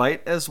not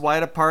quite as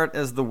wide apart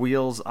as the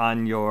wheels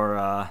on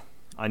your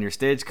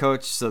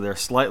stagecoach. So they're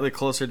slightly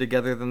closer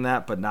together than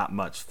that, but not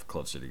much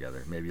closer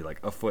together. Maybe like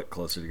a foot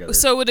closer together.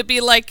 So would it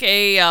be like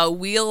a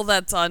wheel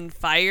that's on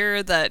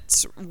fire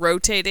that's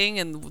rotating,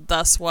 and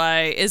thus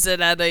why is it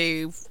at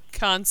a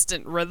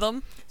constant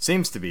rhythm?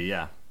 Seems to be,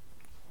 yeah.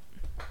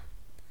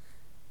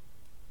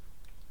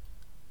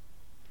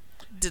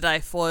 Did I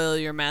foil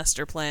your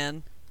master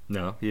plan?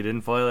 No, you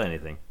didn't foil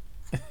anything.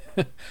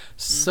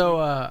 So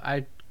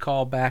I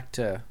call back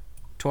to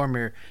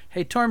Tormir.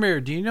 Hey,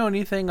 Tormir, do you know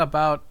anything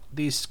about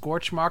these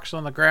scorch marks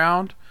on the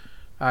ground?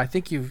 I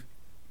think you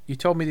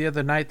told me the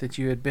other night that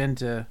you had been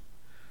to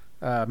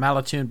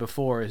Malatoon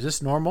before. Is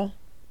this normal?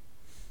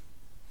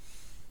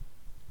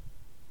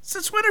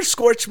 Since when are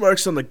scorch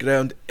marks on the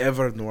ground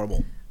ever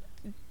normal?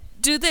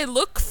 Do they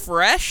look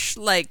fresh?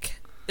 Like,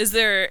 is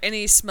there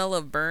any smell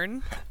of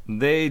burn?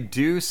 They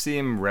do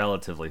seem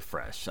relatively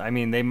fresh. I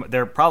mean,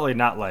 they're probably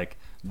not like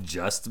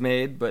just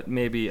made, but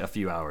maybe a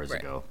few hours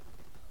ago.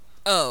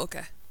 Oh,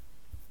 okay.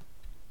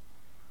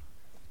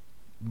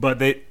 But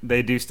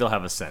they do still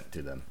have a scent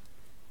to them.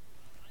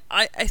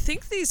 I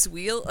think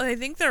I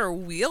think they're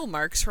wheel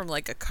marks from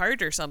like a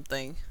cart or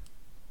something.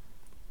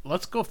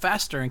 Let's go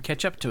faster and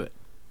catch up to it.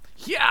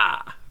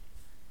 Yeah.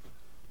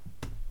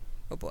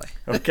 Oh boy.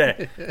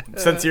 Okay.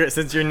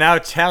 since you're now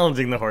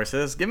challenging the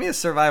horses, give me a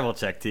survival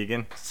check,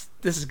 Tegan.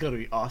 This is gonna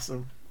be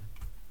awesome.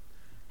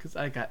 Because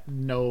I got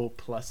no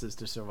pluses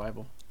to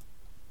survival.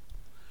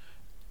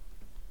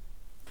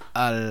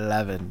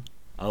 11.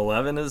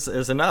 11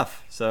 is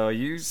enough. So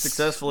you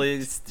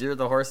successfully steer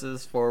the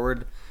horses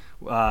forward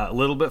a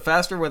little bit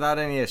faster without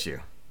any issue.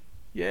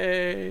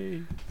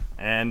 Yay.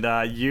 And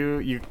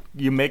you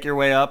make your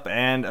way up,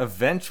 and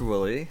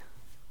eventually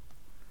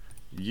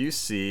you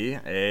see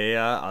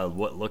a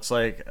what looks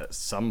like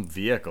some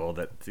vehicle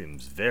that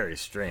seems very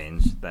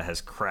strange that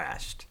has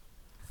crashed.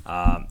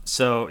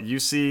 So you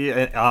see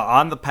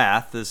on the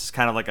path, this is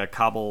kind of like a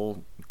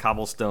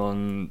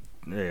cobblestone,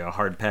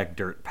 hard packed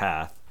dirt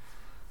path.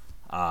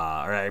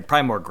 Or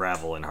probably more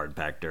gravel and hard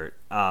packed dirt.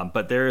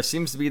 But there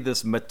seems to be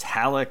this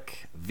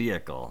metallic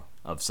vehicle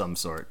of some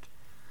sort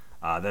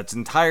that's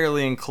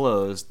entirely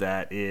enclosed,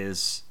 that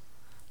is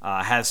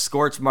has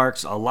scorch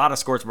marks, a lot of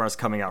scorch marks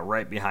coming out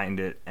right behind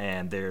it,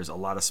 and there's a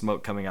lot of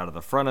smoke coming out of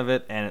the front of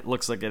it, and it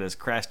looks like it has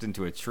crashed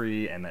into a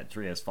tree, and that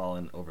tree has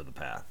fallen over the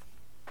path.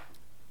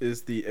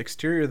 Is the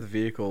exterior of the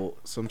vehicle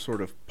some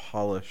sort of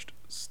polished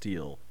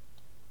steel?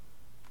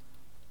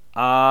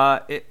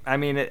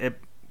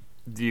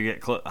 Do you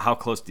get how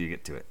close do you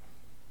get to it?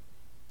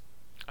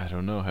 I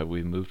don't know. Have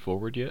we moved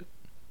forward yet?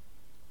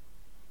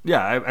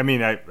 Yeah,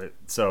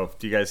 so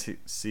do you guys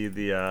see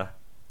the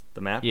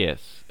map?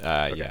 Yes.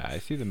 Okay. Yeah, I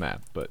see the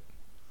map, but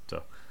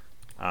So,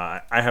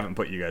 I haven't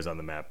put you guys on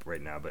the map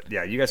right now, but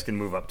yeah, you guys can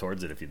move up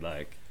towards it if you'd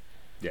like.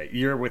 Yeah,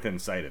 you're within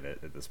sight of it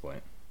at this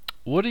point.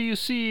 what do you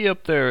see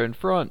up there in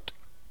front?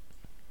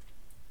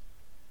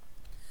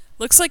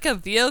 Looks like a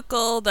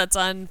vehicle that's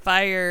on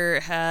fire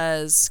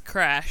has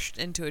crashed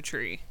into a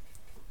tree.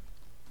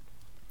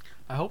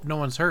 I hope no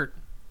one's hurt.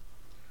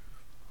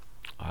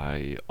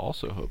 I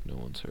also hope no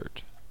one's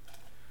hurt.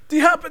 Do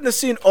you happen to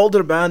see an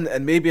older man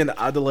and maybe an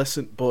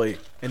adolescent boy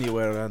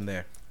anywhere around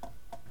there?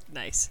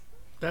 Nice.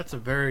 That's a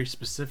very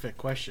specific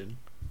question.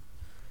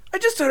 I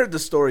just heard the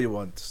story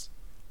once.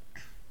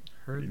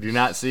 You do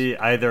not see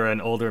either an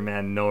older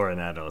man nor an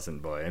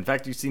adolescent boy. In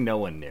fact, you see no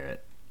one near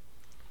it.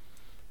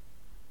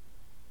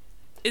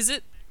 Is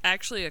it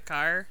actually a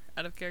car,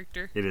 out of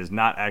character? It is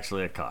not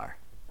actually a car.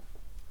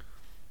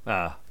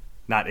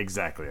 Not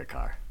exactly a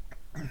car.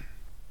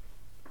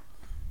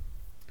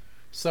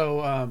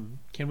 So,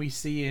 can we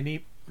see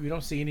any... We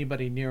don't see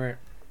anybody near it.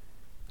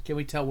 Can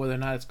we tell whether or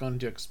not it's going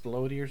to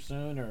explode here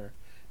soon, or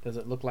does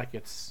it look like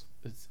it's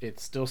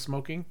still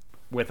smoking?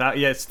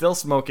 It's still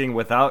smoking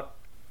without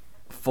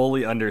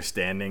fully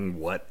understanding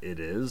what it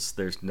is.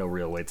 There's no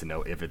real way to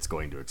know if it's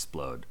going to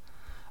explode.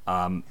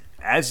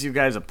 As you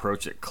guys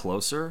approach it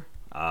closer,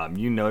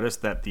 you notice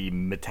that the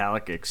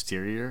metallic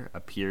exterior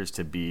appears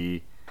to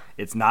be...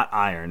 It's not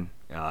iron.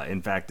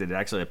 In fact, it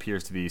actually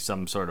appears to be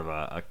some sort of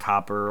a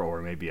copper,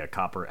 or maybe a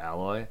copper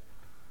alloy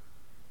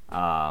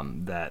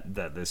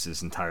that this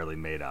is entirely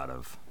made out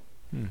of.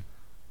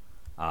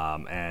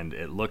 And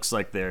it looks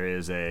like there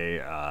is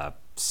a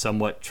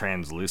somewhat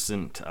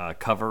translucent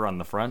cover on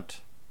the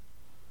front.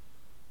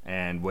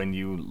 And when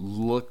you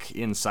look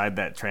inside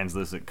that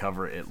translucent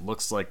cover, it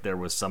looks like there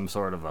was some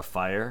sort of a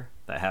fire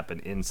that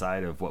happened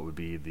inside of what would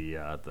be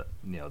the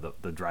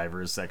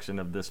driver's section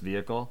of this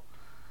vehicle.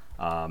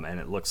 And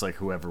it looks like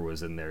whoever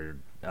was in there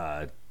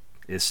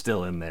is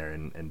still in there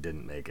and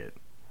didn't make it.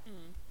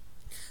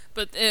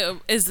 But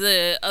is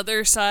the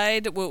other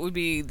side, what would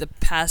be the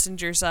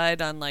passenger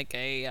side on like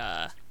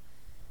a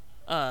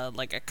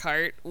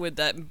cart? Would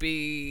that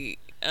be?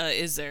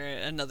 Is there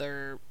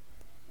another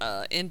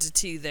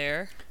entity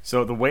there.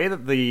 So the way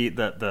that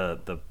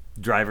the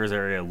driver's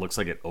area looks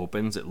like it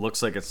opens, it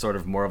looks like it's sort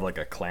of more of like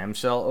a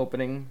clamshell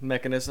opening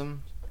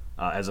mechanism,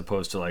 as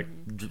opposed to like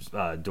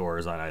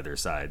doors on either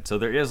side. So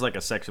there is like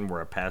a section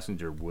where a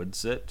passenger would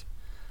sit,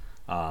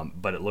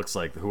 but it looks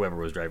like whoever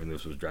was driving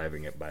this was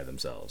driving it by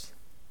themselves.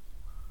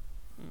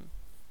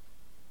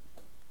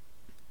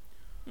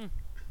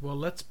 Well,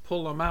 let's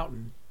pull him out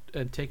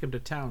and take him to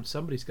town.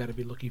 Somebody's got to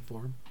be looking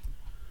for him.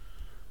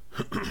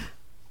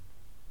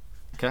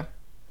 Okay.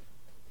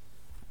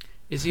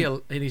 Is he?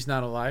 And he's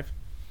not alive.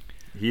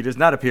 He does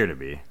not appear to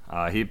be.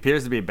 He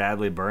appears to be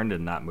badly burned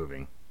and not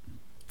moving.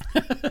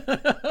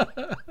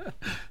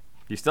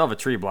 You still have a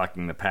tree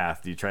blocking the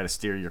path. Do you try to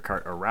steer your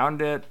cart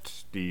around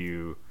it? Do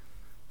you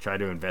try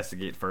to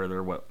investigate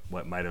further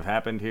what might have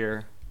happened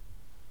here?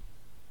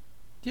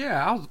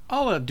 Yeah,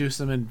 I'll do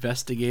some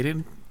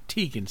investigating,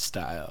 Tegan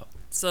style.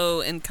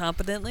 So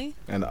incompetently?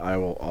 And I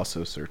will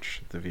also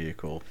search the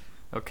vehicle.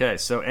 Okay,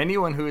 so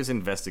anyone who is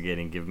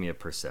investigating, give me a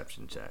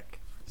perception check.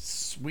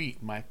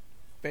 Sweet, my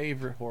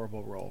favorite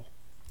horrible roll.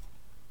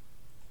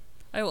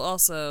 I will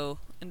also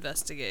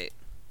investigate.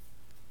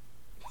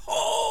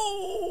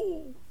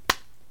 Oh!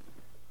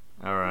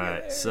 All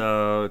right,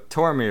 so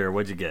Tormir,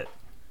 what'd you get?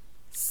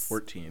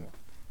 14.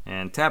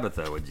 And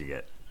Tabitha, what'd you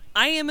get?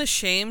 I am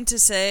ashamed to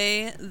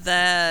say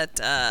that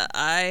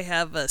I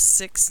have a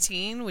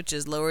 16, which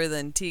is lower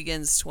than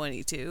Tegan's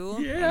 22.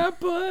 Yeah,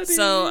 buddy.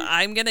 So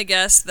I'm gonna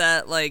guess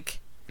that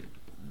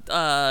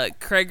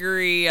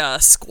Gregory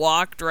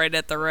squawked right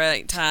at the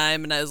right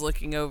time, and I was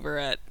looking over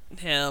at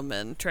him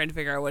and trying to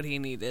figure out what he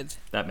needed.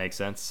 That makes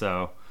sense.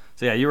 So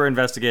yeah, you were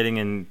investigating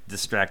and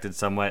distracted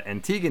somewhat,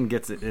 and Tegan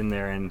gets it in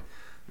there and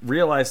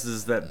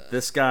realizes that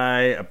this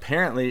guy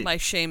apparently My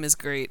shame is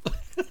great.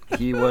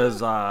 he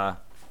was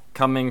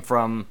coming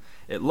from,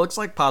 it looks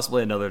like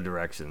possibly another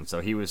direction.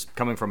 So he was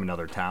coming from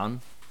another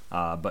town,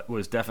 but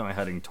was definitely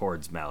heading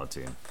towards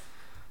Malatoon.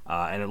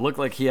 And it looked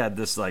like he had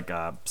this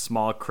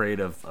small crate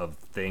of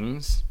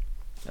things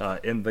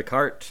in the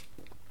cart.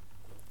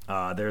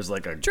 There's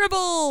like a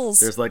Tribbles!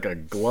 There's like a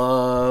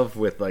glove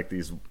with like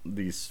these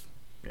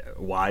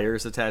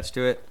wires attached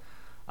to it.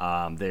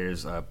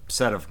 There's a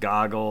set of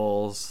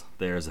goggles.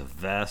 There's a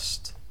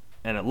vest,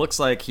 and it looks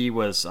like he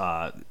was.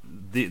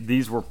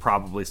 These were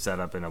probably set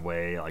up in a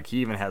way like he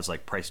even has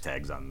like price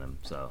tags on them.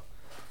 So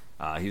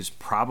he's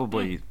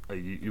probably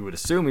you would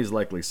assume he's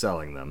likely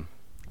selling them,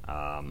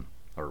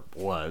 or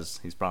was.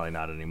 He's probably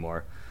not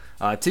anymore.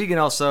 Tegan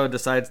also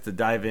decides to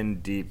dive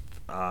in deep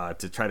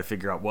to try to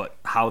figure out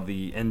how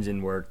the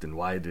engine worked and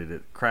why did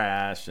it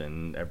crash,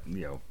 and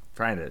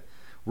trying to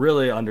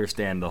really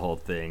understand the whole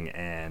thing.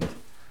 And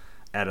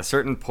at a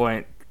certain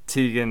point,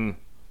 Tegan,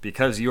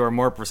 because you are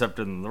more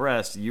perceptive than the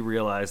rest, you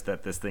realize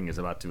that this thing is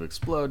about to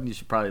explode, and you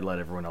should probably let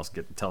everyone else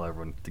tell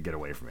everyone to get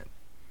away from it.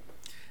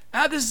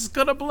 This is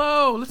gonna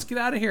blow. Let's get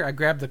out of here. I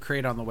grabbed the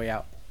crate on the way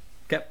out.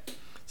 Okay.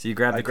 So you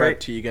grab the I crate.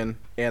 grab Tegan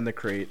and the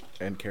crate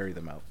and carry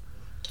them out.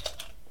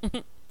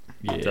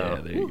 Yeah,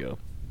 So- there you go.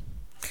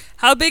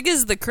 How big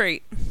is the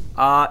crate?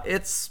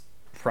 It's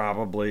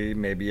probably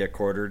maybe a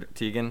quarter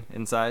Tegan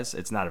in size.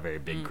 It's not a very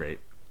big crate.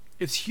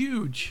 It's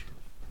huge.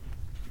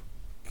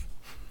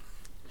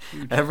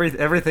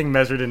 Everything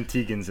measured in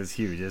Tegan's is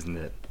huge, isn't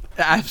it?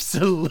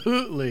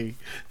 Absolutely.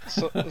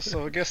 So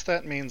I guess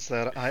that means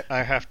that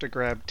I have to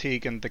grab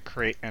Tegan, the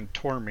crate, and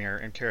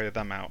Tormir and carry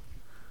them out.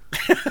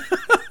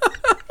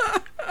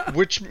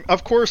 Which,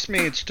 of course,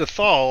 means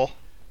Jethal,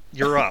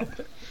 you're up.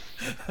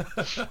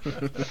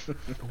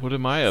 What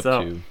am I up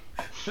So- to?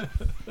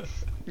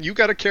 You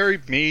gotta carry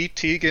me,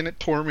 Tegan,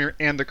 Tormir,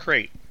 and the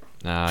crate.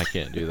 Nah, I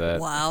can't do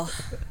that. Wow.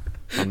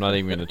 I'm not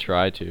even gonna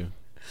try to.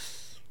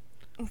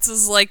 This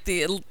is like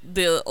the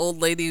old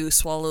lady who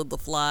swallowed the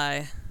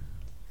fly.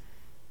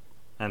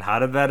 And how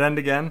did that end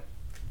again?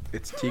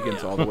 It's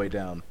Tegan's all the way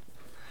down.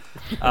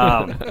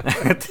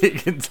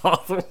 Tegan's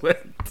all the way.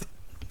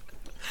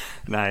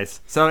 Nice.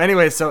 So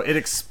anyway, so it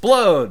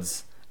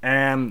explodes,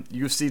 and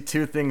you see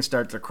two things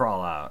start to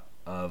crawl out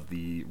of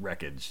the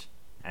wreckage.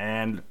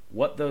 And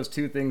what those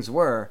two things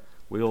were,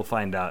 we will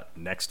find out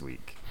next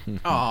week.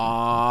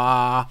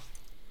 Aww.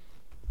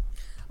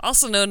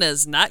 Also known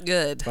as not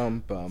good.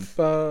 Bum, bum,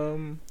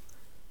 bum.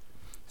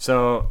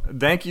 So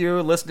thank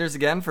you, listeners,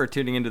 again for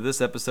tuning into this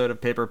episode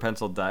of Paper,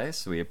 Pencil,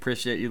 Dice. We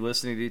appreciate you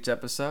listening to each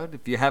episode.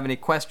 If you have any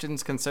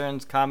questions,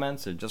 concerns,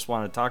 comments, or just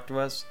want to talk to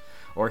us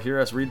or hear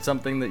us read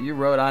something that you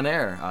wrote on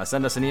air,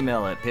 send us an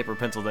email at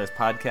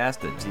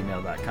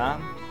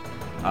paperpencildicepodcast@gmail.com.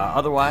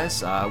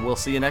 Otherwise, we'll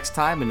see you next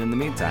time, and in the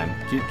meantime,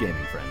 keep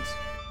gaming, friends.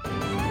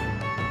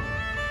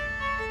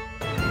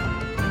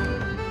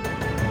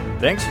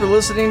 Thanks for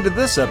listening to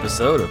this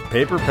episode of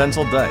Paper,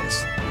 Pencil,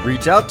 Dice.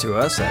 Reach out to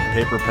us at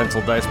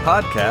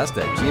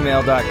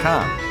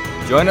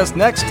paperpencildicepodcast@gmail.com. Join us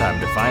next time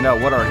to find out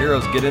what our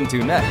heroes get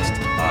into next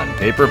on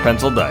Paper,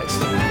 Pencil,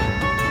 Dice.